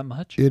reduced that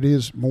much? It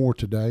is more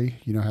today.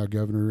 You know how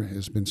governor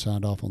has been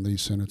signed off on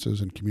these sentences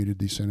and commuted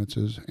these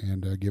sentences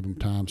and give them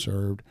time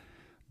served.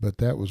 But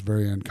that was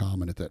very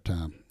uncommon at that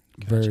time.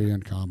 Gotcha. Very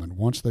uncommon.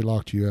 Once they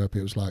locked you up,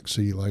 it was like,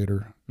 see you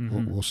later.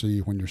 We'll see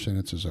you when your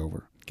sentence is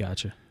over.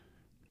 Gotcha.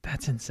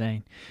 That's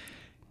insane.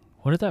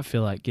 What did that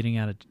feel like, getting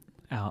out?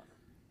 Well,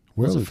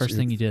 what's the first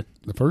thing you did?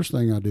 The first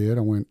thing I did,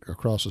 I went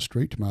across the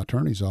street to my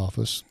attorney's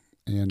office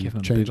and give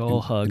him a big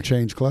old hug and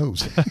change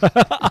clothes.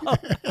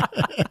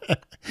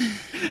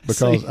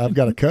 Because I've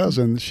got a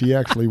cousin. She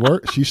actually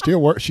works. She still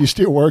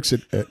works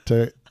at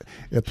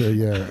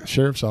the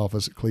sheriff's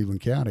office at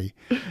Cleveland County,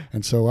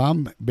 and so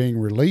I'm being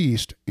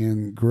released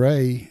in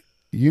gray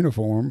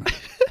uniform.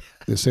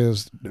 That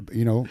says,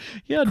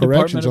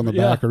 corrections on the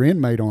back or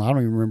inmate on. I don't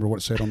even remember what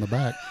it said on the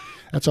back.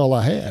 That's all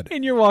I had.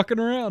 And you're walking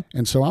around.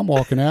 And so I'm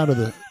walking out of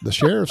the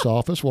sheriff's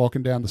office,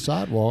 walking down the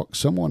sidewalk.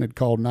 Someone had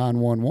called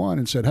 911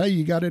 and said, "Hey,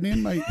 you got an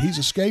inmate? He's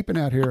escaping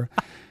out here."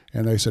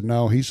 And they said,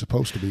 "No, he's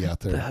supposed to be out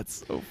there."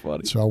 That's so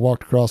funny. So I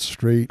walked across the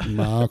street, and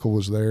my uncle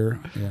was there,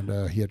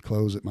 and he had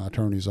clothes at my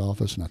attorney's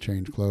office, and I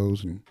changed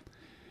clothes, and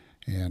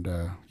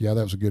that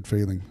was a good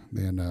feeling.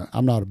 And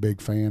I'm not a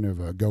big fan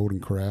of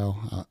Golden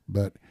Corral,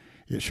 but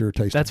it sure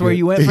tasted That's good. where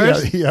you went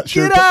first? Yeah,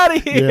 sure. Get out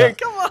of here. Yeah.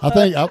 Come on. I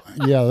think,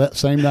 that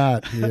same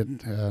night.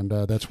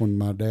 That's when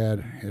my dad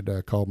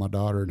had called my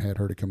daughter and had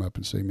her to come up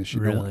and see me.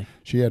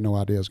 She had no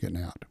idea I was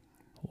getting out.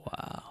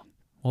 Wow.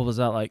 What was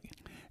that like?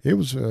 It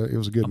was a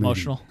good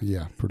Emotional? meeting.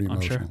 Yeah, pretty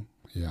emotional. Sure.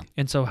 Yeah.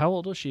 And so how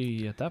old was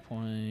she at that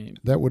point?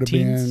 That would have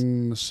Teens?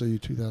 been, let's see,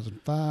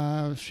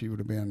 2005. She would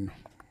have been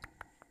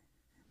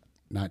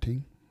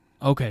 19.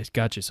 Okay,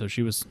 gotcha. So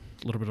she was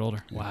a little bit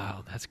older. Yeah.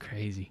 Wow, that's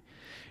crazy.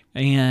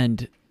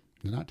 And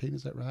 19,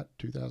 is that right?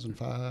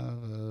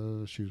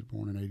 2005. She was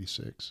born in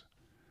 86.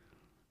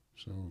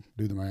 So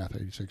do the math,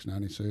 86,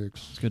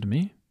 96. it's good to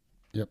me.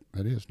 Yep,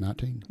 that is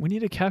 19. We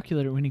need a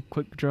calculator. We need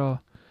quick draw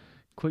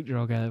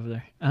guy over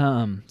there.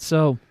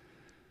 So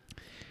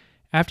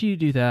after you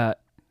do that,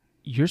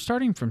 you're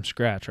starting from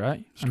scratch,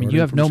 right? You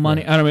have no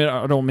money.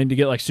 I don't mean to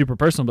get like super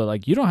personal, but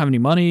like you don't have any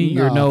money.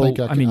 I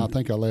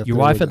think I left. Your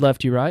wife had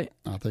left you, right?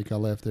 I think I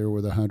left there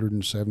with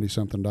 $170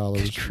 something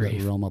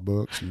that were on my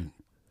books,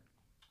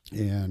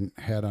 and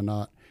had I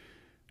not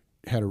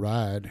had a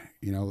ride,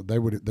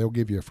 they'll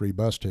give you a free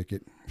bus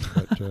ticket,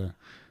 but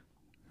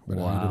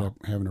Wow. I ended up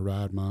having a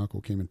ride. My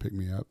uncle came and picked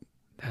me up.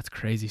 That's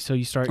crazy. So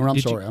you start.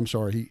 I'm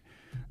sorry.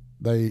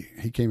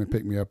 He came and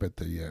picked me up at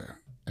the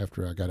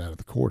after I got out of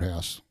the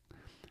courthouse.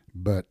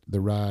 But the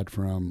ride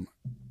from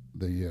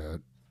the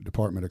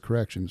Department of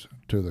Corrections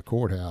to the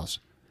courthouse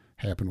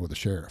happened with the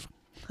sheriff.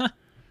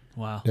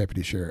 Wow.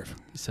 Deputy sheriff.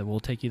 He said,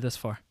 "We'll take you this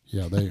far."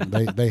 Yeah,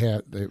 they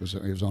had it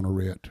was on a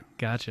writ.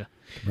 Gotcha.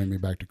 To bring me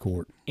back to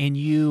court. And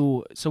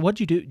so what'd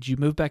you do? Did you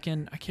move back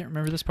in? I can't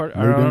remember this part.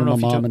 Moved in with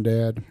my mom and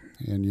dad,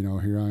 and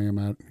here I am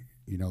out,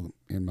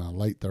 in my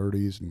late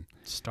 30s and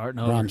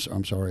starting over.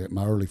 I'm sorry, at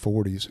my early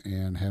 40s,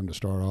 and having to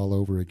start all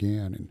over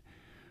again, and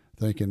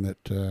thinking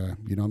that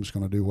I'm just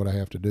going to do what I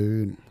have to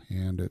do,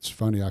 and it's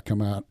funny, I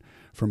come out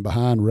from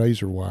behind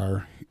razor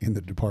wire in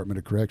the Department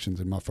of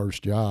Corrections, and my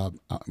first job,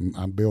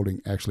 I'm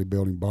actually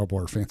building barbed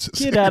wire fences.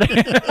 Get out of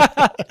here.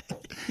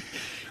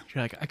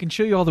 You're like, I can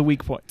show you all the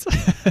weak points.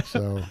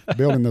 So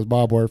building those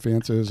barbed wire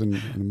fences and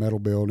the metal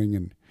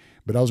building,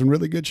 but I was in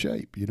really good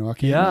shape. I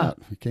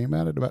came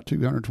out at about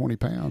 220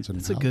 pounds. And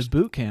it's a good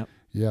boot camp.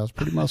 Yeah, I was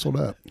pretty muscled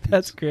up.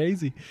 That's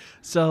crazy.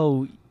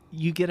 So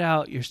you get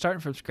out, you're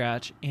starting from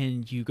scratch,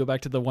 and you go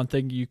back to the one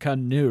thing you kind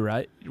of knew,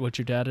 right? What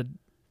your dad had.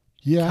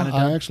 Yeah,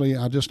 I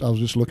was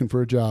just looking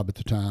for a job at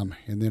the time,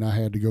 and then I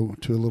had to go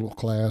to a little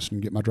class and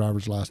get my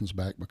driver's license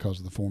back because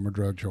of the former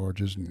drug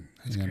charges,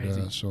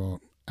 so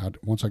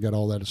once I got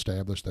all that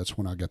established, that's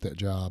when I got that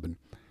job, and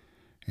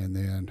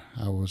then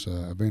I was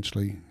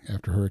eventually,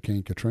 after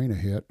Hurricane Katrina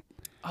hit.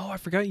 Oh, I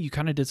forgot you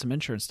kind of did some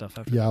insurance stuff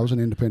after. Yeah, I was an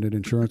independent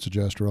insurance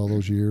adjuster all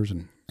those years,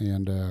 and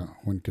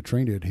when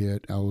Katrina had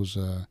hit, I was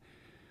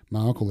my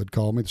uncle had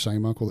called me, the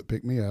same uncle that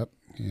picked me up,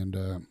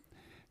 and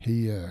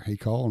he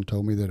called and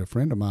told me that a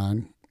friend of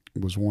mine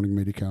was wanting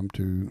me to come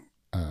to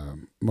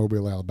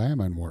Mobile,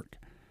 Alabama and work.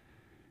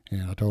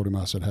 And I told him,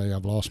 I said, hey,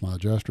 I've lost my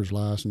adjuster's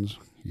license,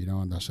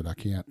 and I said, I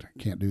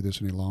can't do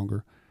this any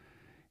longer.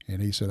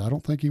 And he said, I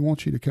don't think he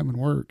wants you to come and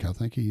work. I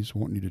think he's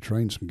wanting you to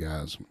train some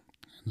guys.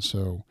 And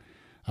so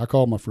I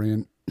called my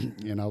friend,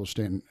 and I was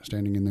standing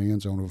in the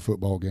end zone of a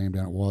football game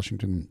down at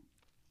Washington,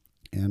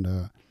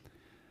 and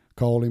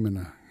called him, and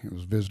I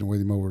was visiting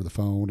with him over the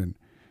phone,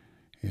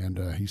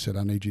 and he said,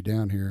 I need you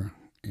down here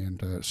and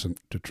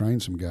to train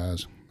some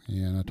guys.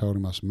 And I told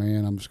him, I said,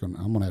 man, I'm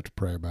gonna have to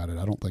pray about it.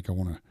 I don't think I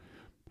want to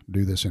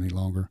do this any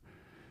longer.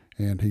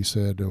 And he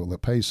said, well,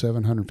 it pays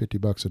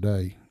 $750 a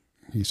day.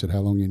 He said, how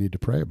long you need to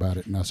pray about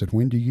it? And I said,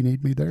 when do you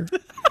need me there?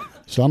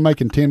 So I'm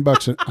making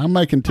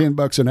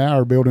 $10 an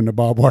hour building a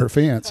barbed wire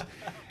fence.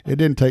 It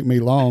didn't take me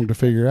long to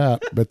figure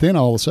out. But then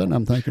all of a sudden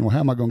I'm thinking, well, how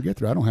am I going to get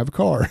there? I don't have a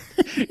car.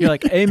 You're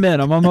like, amen,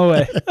 I'm on my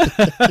way.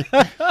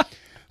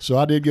 So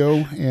I did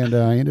go, and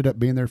I ended up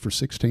being there for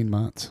 16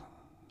 months.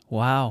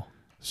 Wow.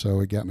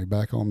 So it got me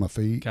back on my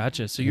feet.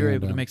 Gotcha. So you were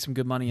able to make some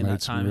good money in that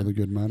time. Made some really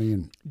good money.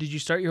 And did you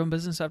start your own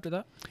business after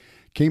that?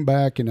 Came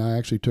back, and I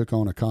actually took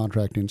on a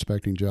contract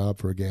inspecting job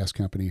for a gas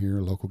company here,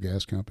 a local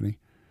gas company,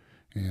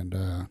 and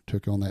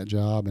took on that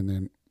job. And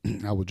then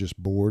I was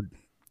just bored,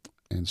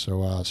 and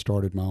so I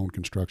started my own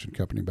construction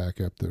company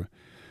back up the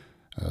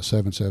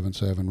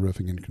 777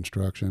 Roofing and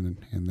Construction,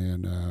 and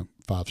then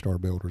Five Star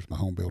Builders, my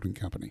home building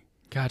company.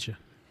 Gotcha.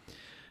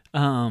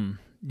 Do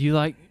you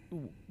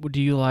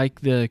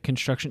like the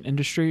construction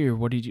industry, or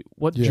what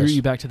drew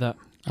you back to that?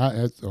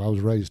 I was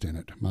raised in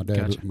it. My dad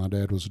Gotcha. My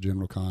dad was a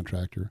general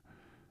contractor.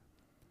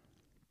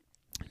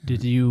 Do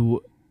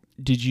you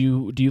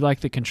like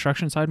the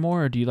construction side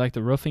more, or do you like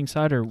the roofing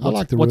side, or I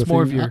like the what's roofing.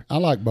 more of your? I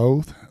like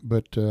both,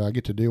 but I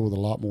get to deal with a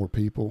lot more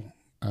people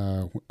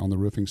on the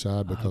roofing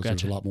side because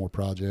there's a lot more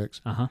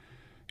projects. Uh-huh.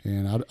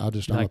 And I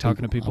just like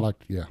talking to people.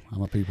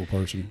 I'm a people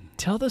person.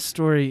 Tell the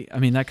story. I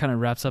mean, that kind of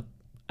wraps up,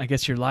 I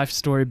guess, your life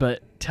story.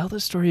 But tell the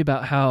story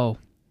about how,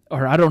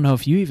 or I don't know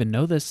if you even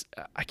know this.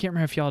 I can't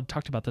remember if y'all had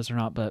talked about this or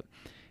not. But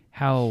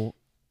how?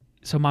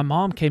 So my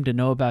mom came to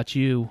know about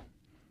you,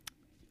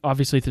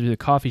 obviously through the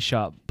coffee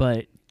shop.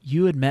 But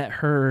you had met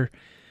her.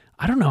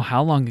 I don't know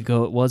how long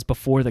ago it was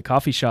before the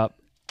coffee shop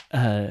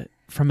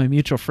from a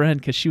mutual friend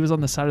because she was on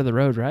the side of the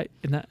road, right?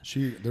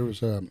 There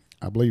was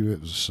I believe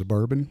it was a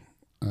Suburban.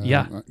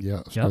 Yeah.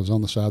 Yeah. So Yep. I was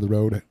on the side of the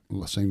road.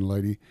 I seen a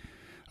lady.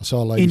 I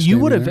saw a lady. And you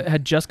would standing have there.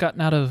 had just gotten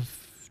out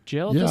of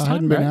jail at Yeah, this I time,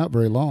 hadn't been right? out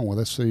very long. Well,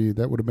 let's see.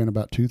 That would have been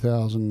about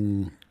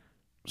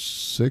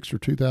 2006 or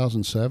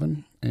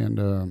 2007, and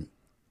I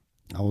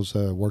was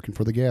working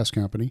for the gas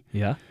company.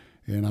 Yeah.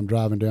 And I'm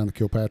driving down the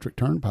Kilpatrick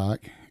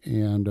Turnpike,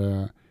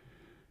 and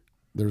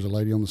there's a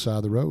lady on the side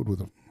of the road with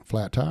a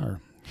flat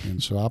tire.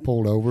 And so I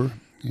pulled over,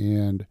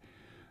 and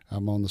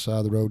I'm on the side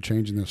of the road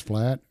changing this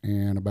flat.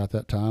 And about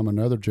that time,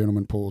 another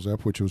gentleman pulls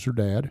up, which was her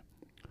dad.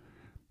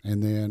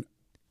 And then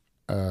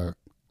a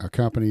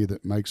company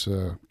that makes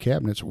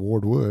cabinets,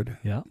 Ward Wood.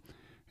 Yeah.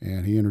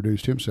 And he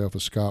introduced himself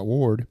as Scott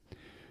Ward.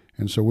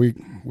 And so we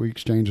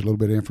exchanged a little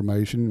bit of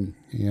information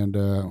and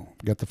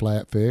got the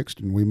flat fixed,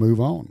 and we move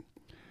on.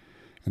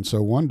 And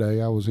so one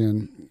day I was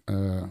in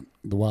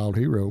the Wild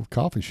Hero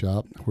coffee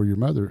shop where your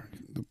mother.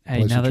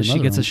 Hey, now that she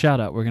gets a shout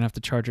out, we're gonna have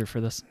to charge her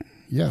for this.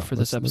 Yeah, for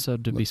this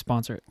episode to be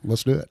sponsored.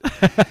 Let's do it.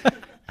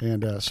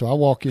 And so I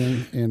walk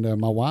in, and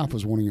my wife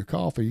was wanting a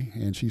coffee,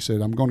 and she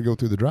said, "I'm going to go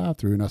through the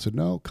drive-through." And I said,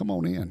 "No, come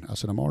on in." I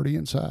said, "I'm already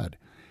inside."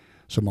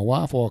 So my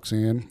wife walks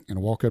in, and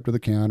I walk up to the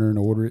counter and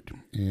order it,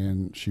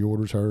 and she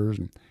orders hers,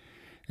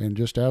 and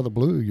just out of the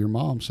blue, your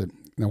mom said,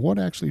 "Now, what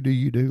actually do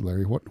you do,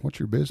 Larry? What's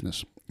your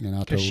business?" And I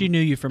told Because she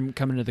knew you from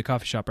coming to the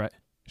coffee shop, right?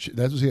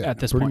 that was it. At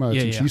this pretty point. much.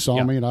 Yeah, And yeah, she saw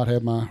yeah. me, and I'd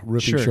have my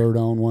roofing Sure. shirt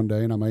on one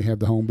day, and I may have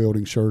the home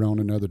building shirt on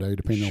another day,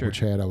 depending Sure. on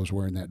which hat I was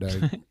wearing that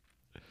day.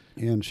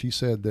 And she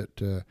said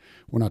that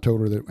when I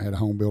told her that I had a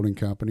home building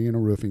company and a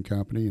roofing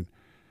company, and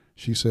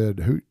she said,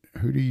 "Who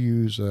do you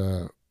use?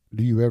 Do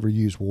you ever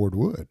use Ward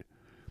Wood?"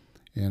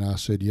 And I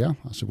said, "Yeah."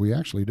 I said, "We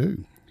actually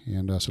do."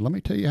 And I said, "Let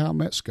me tell you how I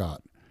met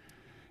Scott."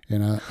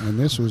 And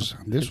this was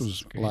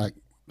great. like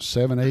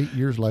 7-8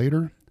 years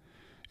later,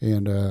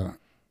 and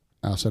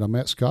I said, "I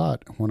met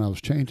Scott when I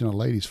was changing a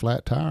lady's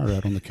flat tire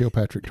out on the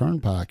Kilpatrick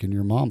Turnpike, and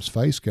your mom's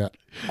face got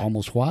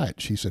almost white."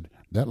 She said,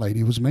 "That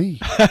lady was me."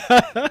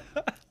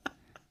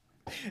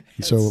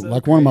 So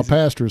like one of my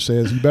pastors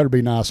says, you better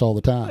be nice all the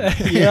time.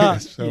 Yeah,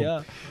 So,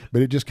 yeah.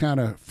 But it just kind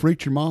of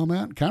freaked your mom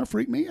out and kind of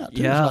freaked me out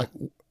too. Yeah. It's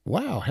like,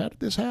 wow, how did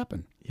this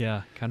happen?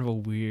 Yeah, kind of a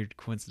weird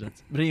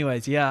coincidence. But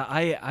anyways, yeah,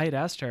 I had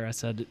asked her, I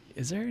said,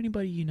 is there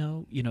anybody you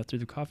know through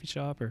the coffee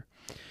shop or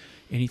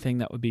anything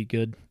that would be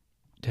good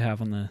to have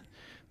on the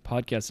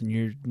podcast? And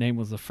your name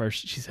was the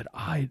first. She said,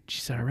 I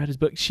read his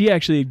book. She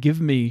actually had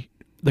given me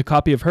the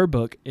copy of her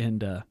book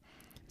and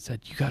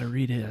said, you got to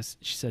read it.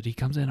 She said, he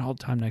comes in all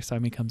the time. Next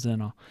time he comes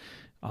in, I'll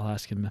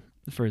ask him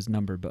for his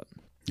number. But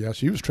Yeah,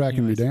 she was tracking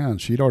Anyways. me down.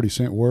 She'd already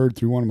sent word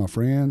through one of my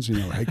friends,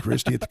 hey,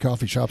 Christy at the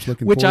coffee shop's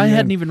looking which for you. I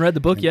hadn't even read the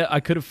book yet. I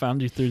could have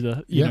found you through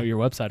the Yeah. your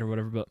website or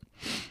whatever. But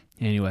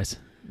anyways,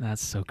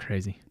 that's so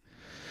crazy.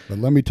 But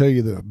let me tell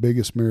you, the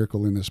biggest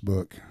miracle in this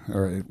book,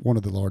 or one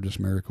of the largest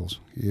miracles,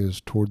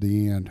 is toward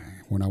the end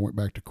when I went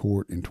back to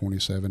court in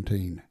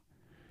 2017.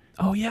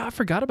 Oh yeah, I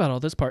forgot about all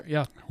this part.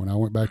 Yeah. When I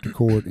went back to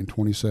court in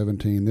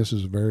 2017, this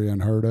is very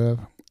unheard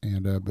of,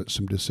 and but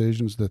some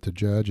decisions that the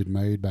judge had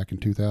made back in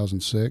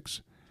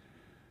 2006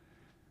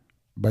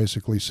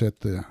 basically set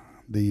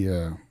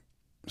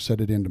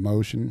set it into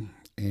motion,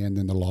 and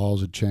then the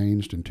laws had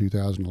changed in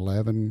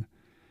 2011,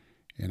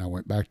 and I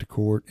went back to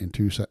court in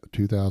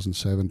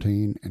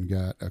 2017 and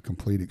got a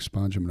complete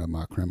expungement of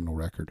my criminal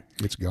record.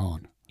 It's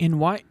gone. And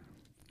why?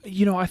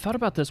 I thought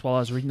about this while I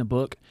was reading the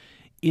book.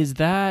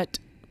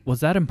 Was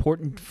that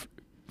important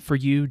for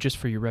you, just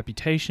for your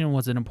reputation?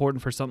 Was it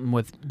important for something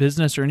with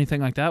business or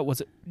anything like that?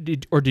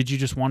 Did you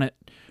just want it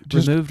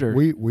removed? Or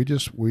We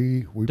does it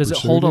pursued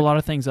hold a lot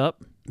of things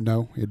up?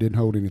 No, it didn't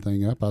hold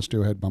anything up. I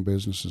still had my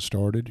businesses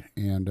started,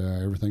 and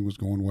everything was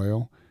going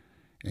well.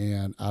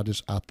 And I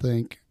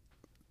think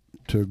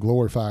to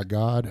glorify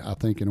God, I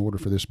think in order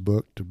for this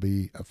book to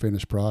be a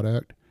finished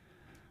product,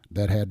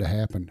 that had to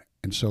happen.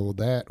 And so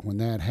when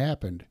that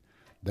happened,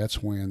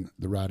 that's when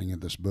the writing of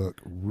this book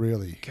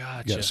really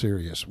got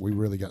serious. We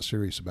really got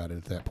serious about it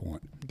at that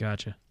point.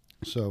 Gotcha.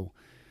 So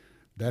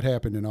that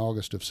happened in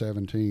August of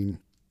 17,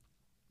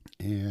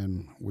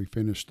 and we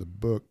finished the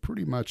book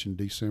pretty much in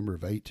December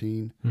of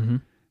 18, Mm-hmm.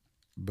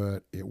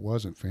 but it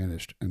wasn't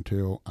finished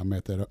until I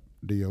met that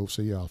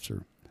DOC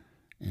officer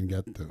and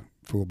got the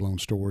full-blown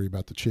story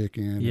about the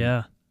chicken.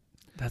 Yeah,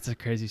 that's a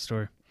crazy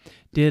story.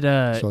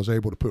 So I was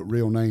able to put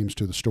real names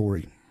to the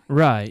story.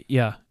 Right,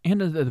 yeah.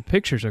 And the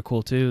pictures are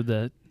cool too,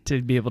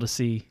 to be able to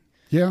see.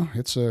 Yeah,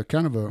 it's a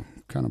kind of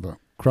a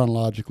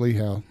chronologically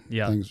how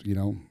Yeah. things,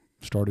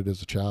 started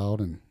as a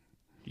child, and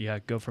Yeah,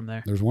 go from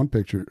there. there's one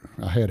picture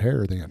I had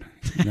hair then.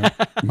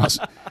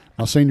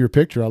 My senior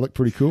picture, I looked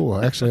pretty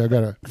cool. Actually, I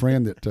got a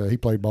friend that he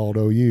played ball at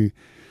OU.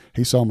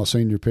 He saw my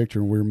senior picture,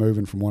 and we were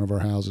moving from one of our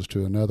houses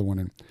to another one,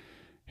 and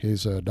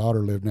his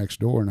daughter lived next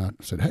door, and I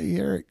said, "Hey,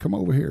 Eric, come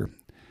over here."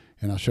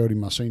 And I showed him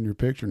my senior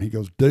picture, and he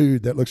goes,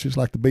 "Dude, that looks just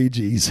like the Bee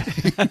Gees."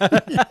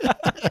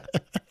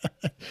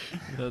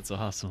 That's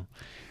awesome.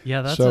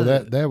 Yeah,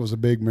 that was a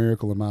big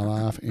miracle in my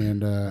life,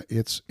 and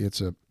it's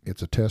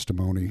a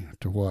testimony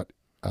to what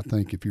I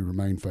think if you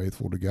remain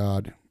faithful to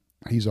God,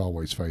 he's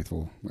always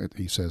faithful.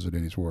 He says it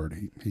in his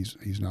word.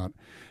 He's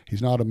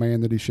not a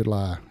man that he should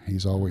lie.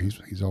 He's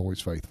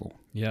always faithful.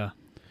 Yeah,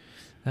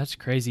 that's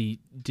crazy.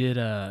 Did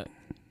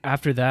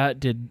after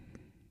that,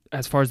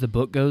 as far as the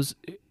book goes,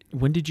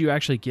 when did you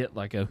actually get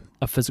like a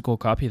physical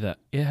copy of that?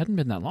 It hadn't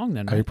been that long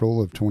then, right?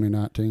 April of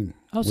 2019.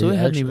 Oh, so it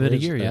hadn't even been a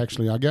year yet.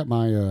 Actually, I got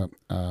my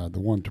the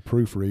one to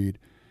proofread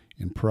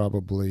in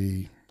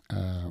probably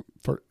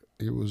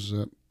it was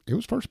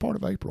first part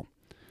of April.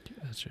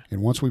 Gotcha.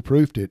 And once we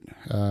proofed it,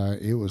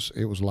 it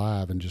was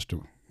live in just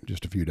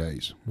a few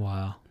days.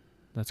 Wow,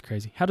 that's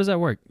crazy. How does that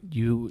work?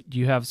 Do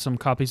you have some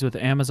copies with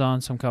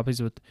Amazon, some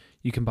copies with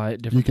you can buy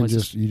at different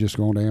places? You just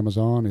go onto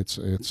Amazon. It's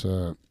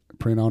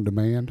print on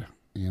demand,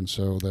 and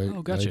so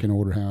they can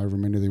order however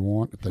many they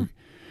want.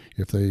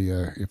 If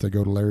they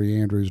go to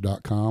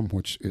LarryAndrews.com,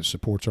 which it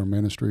supports our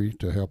ministry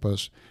to help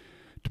us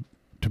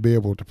to be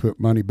able to put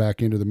money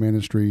back into the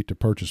ministry, to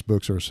purchase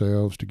books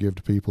ourselves, to give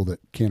to people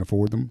that can't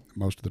afford them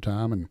most of the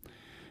time,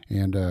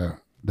 but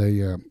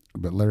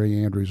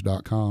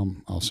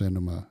LarryAndrews.com, I'll send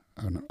them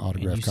an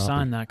autographed copy.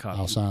 Sign that copy.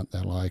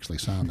 I'll actually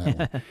sign that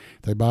one.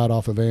 If they buy it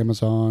off of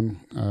Amazon,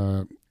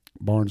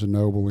 Barnes and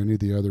Noble, any of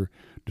the other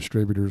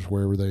distributors,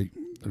 wherever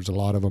there's a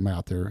lot of them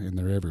out there, and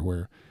they're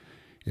everywhere.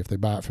 If they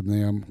buy it from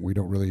them, we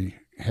don't really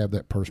have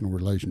that personal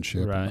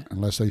relationship, right,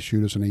 unless they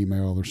shoot us an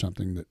email or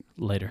something that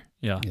later.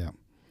 Yeah.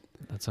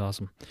 That's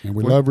awesome. And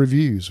we love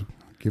reviews.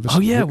 Give us.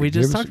 We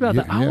just talked about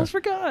that. I almost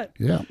forgot.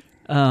 Yeah.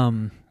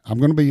 I'm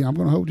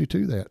gonna hold you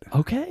to that.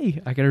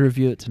 Okay, I got to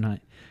review it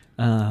tonight.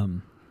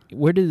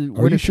 Where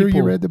Are you sure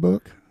you read the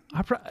book?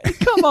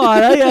 Come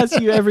on, I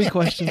ask you every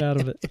question out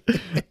of it.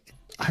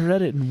 I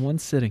read it in one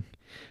sitting.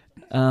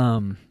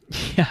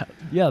 Yeah.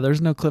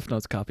 There's no Cliff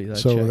Notes copy.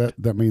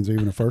 That means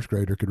even a first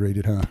grader could read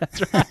it, huh?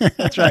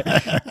 That's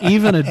right.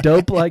 Even a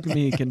dope like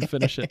me can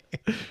finish it.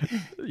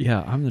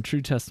 Yeah, I'm the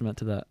true testament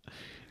to that.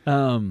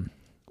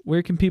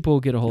 Where can people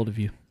get a hold of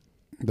you?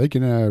 They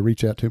can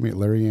reach out to me at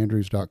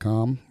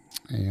LarryAndrews.com,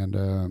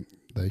 and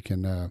they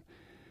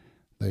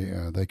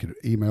could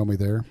email me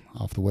there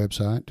off the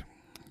website,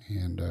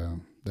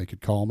 and they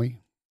could call me.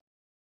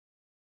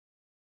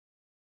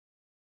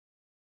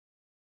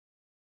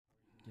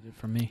 Get it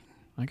from me.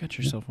 I got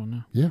your cell phone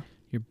now. Yeah.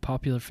 You're a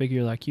popular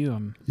figure like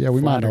you.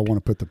 We might not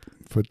want to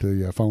put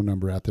the phone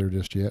number out there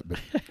just yet, but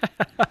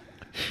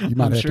you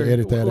might have to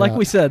edit that out. Like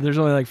we said, there's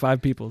only like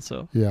 5 people,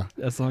 so yeah.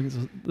 As long as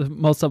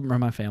most of them are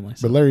my family.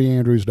 So. But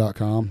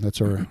LarryAndrews.com,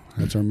 that's our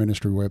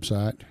ministry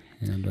website,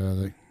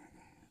 and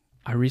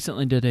I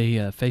recently did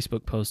a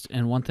Facebook post,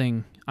 and one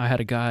thing, I had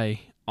a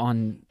guy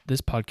on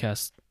this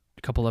podcast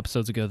a couple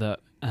episodes ago that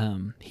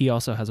he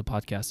also has a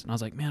podcast, and I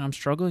was like, man, I'm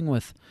struggling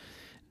with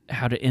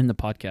how to end the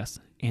podcast.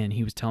 And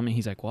he was telling me,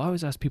 he's like, well, I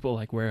always ask people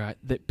like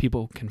that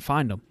people can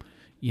find them,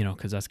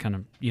 because that's kind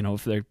of,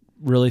 if they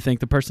really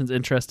think the person's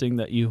interesting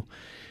that you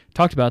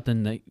talked about,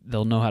 then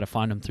they'll know how to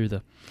find them through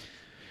the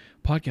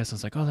podcast. I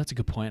was like, oh, that's a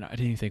good point. I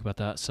didn't even think about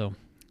that. So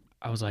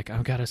I was like,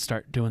 I've got to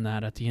start doing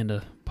that at the end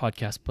of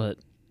podcast. But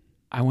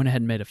I went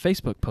ahead and made a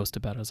Facebook post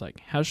about it. I was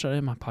like, how should I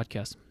end my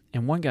podcast?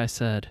 And one guy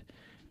said,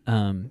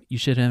 you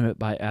should end it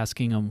by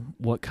asking them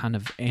what kind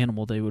of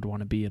animal they would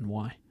want to be and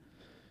why.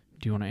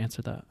 Do you want to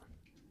answer that?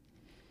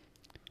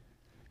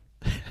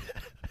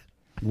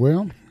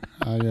 Well,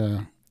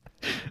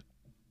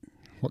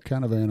 what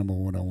kind of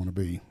animal would I want to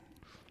be?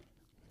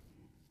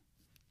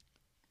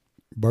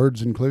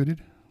 Birds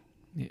included?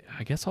 Yeah,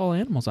 I guess all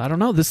animals. I don't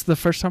know. This is the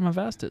first time I've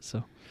asked it,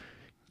 so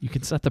you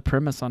can set the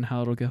premise on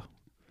how it'll go.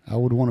 I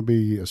would want to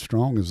be as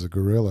strong as the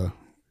gorilla.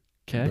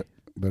 Okay.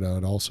 But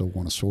I'd also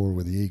want to soar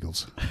with the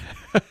eagles.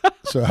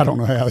 So I don't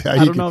know how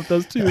I don't know if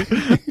those two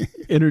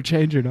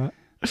interchange or not.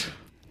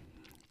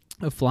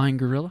 A flying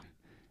gorilla?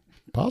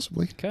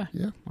 Possibly. Okay.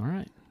 Yeah. All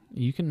right.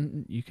 You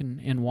can,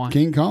 and why?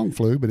 King Kong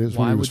flew, but it was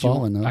when he was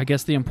falling, though. I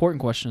guess the important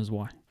question is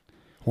why.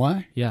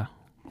 Why? Yeah.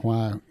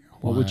 Why?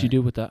 What would you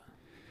do with that?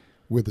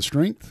 With the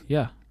strength?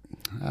 Yeah.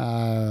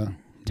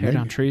 Tear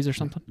down trees or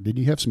something? Did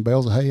you have some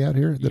bales of hay out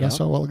here that I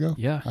saw a while ago?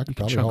 Yeah. I could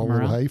probably haul a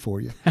little hay for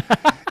you.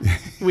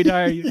 We'd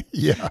hire you.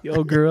 Yeah. The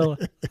old gorilla.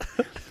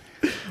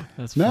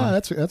 That's fun.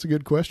 That's a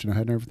good question.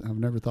 I've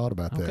never thought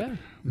about that. Okay.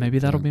 Maybe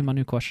that'll be my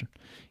new question.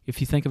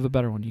 If you think of a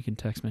better one, you can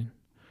text me.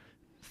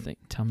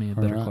 Tell me a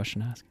better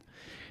question to ask.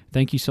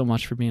 Thank you so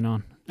much for being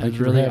on. I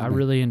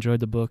really enjoyed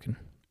the book and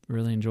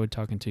really enjoyed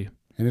talking to you.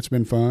 And it's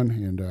been fun,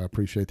 and I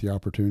appreciate the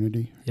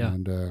opportunity. Yeah.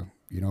 And,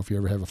 if you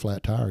ever have a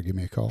flat tire, give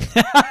me a call.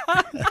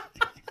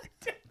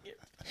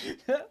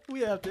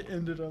 We have to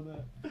end it on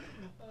that.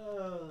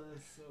 Oh,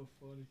 that's so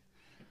funny.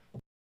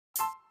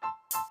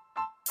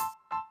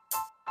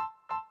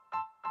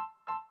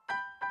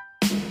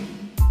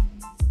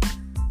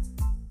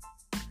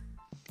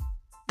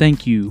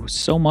 Thank you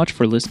so much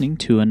for listening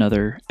to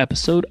another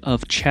episode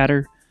of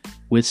Chatter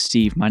with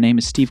Steve. My name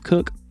is Steve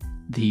Cook,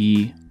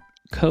 the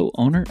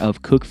co-owner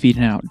of Cook Feed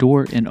and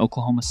Outdoor in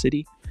Oklahoma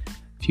City.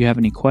 If you have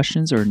any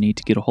questions or need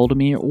to get a hold of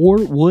me or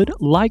would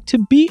like to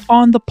be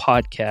on the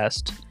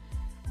podcast,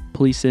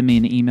 please send me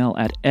an email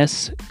at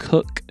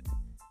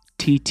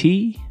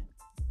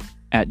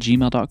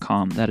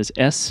scookt@gmail.com. That is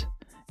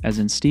as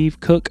in Steve,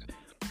 Cook,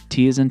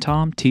 T as in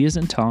Tom,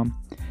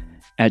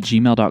 at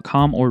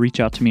gmail.com, or reach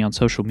out to me on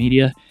social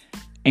media,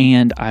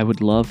 and I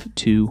would love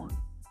to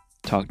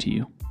talk to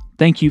you.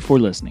 Thank you for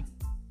listening.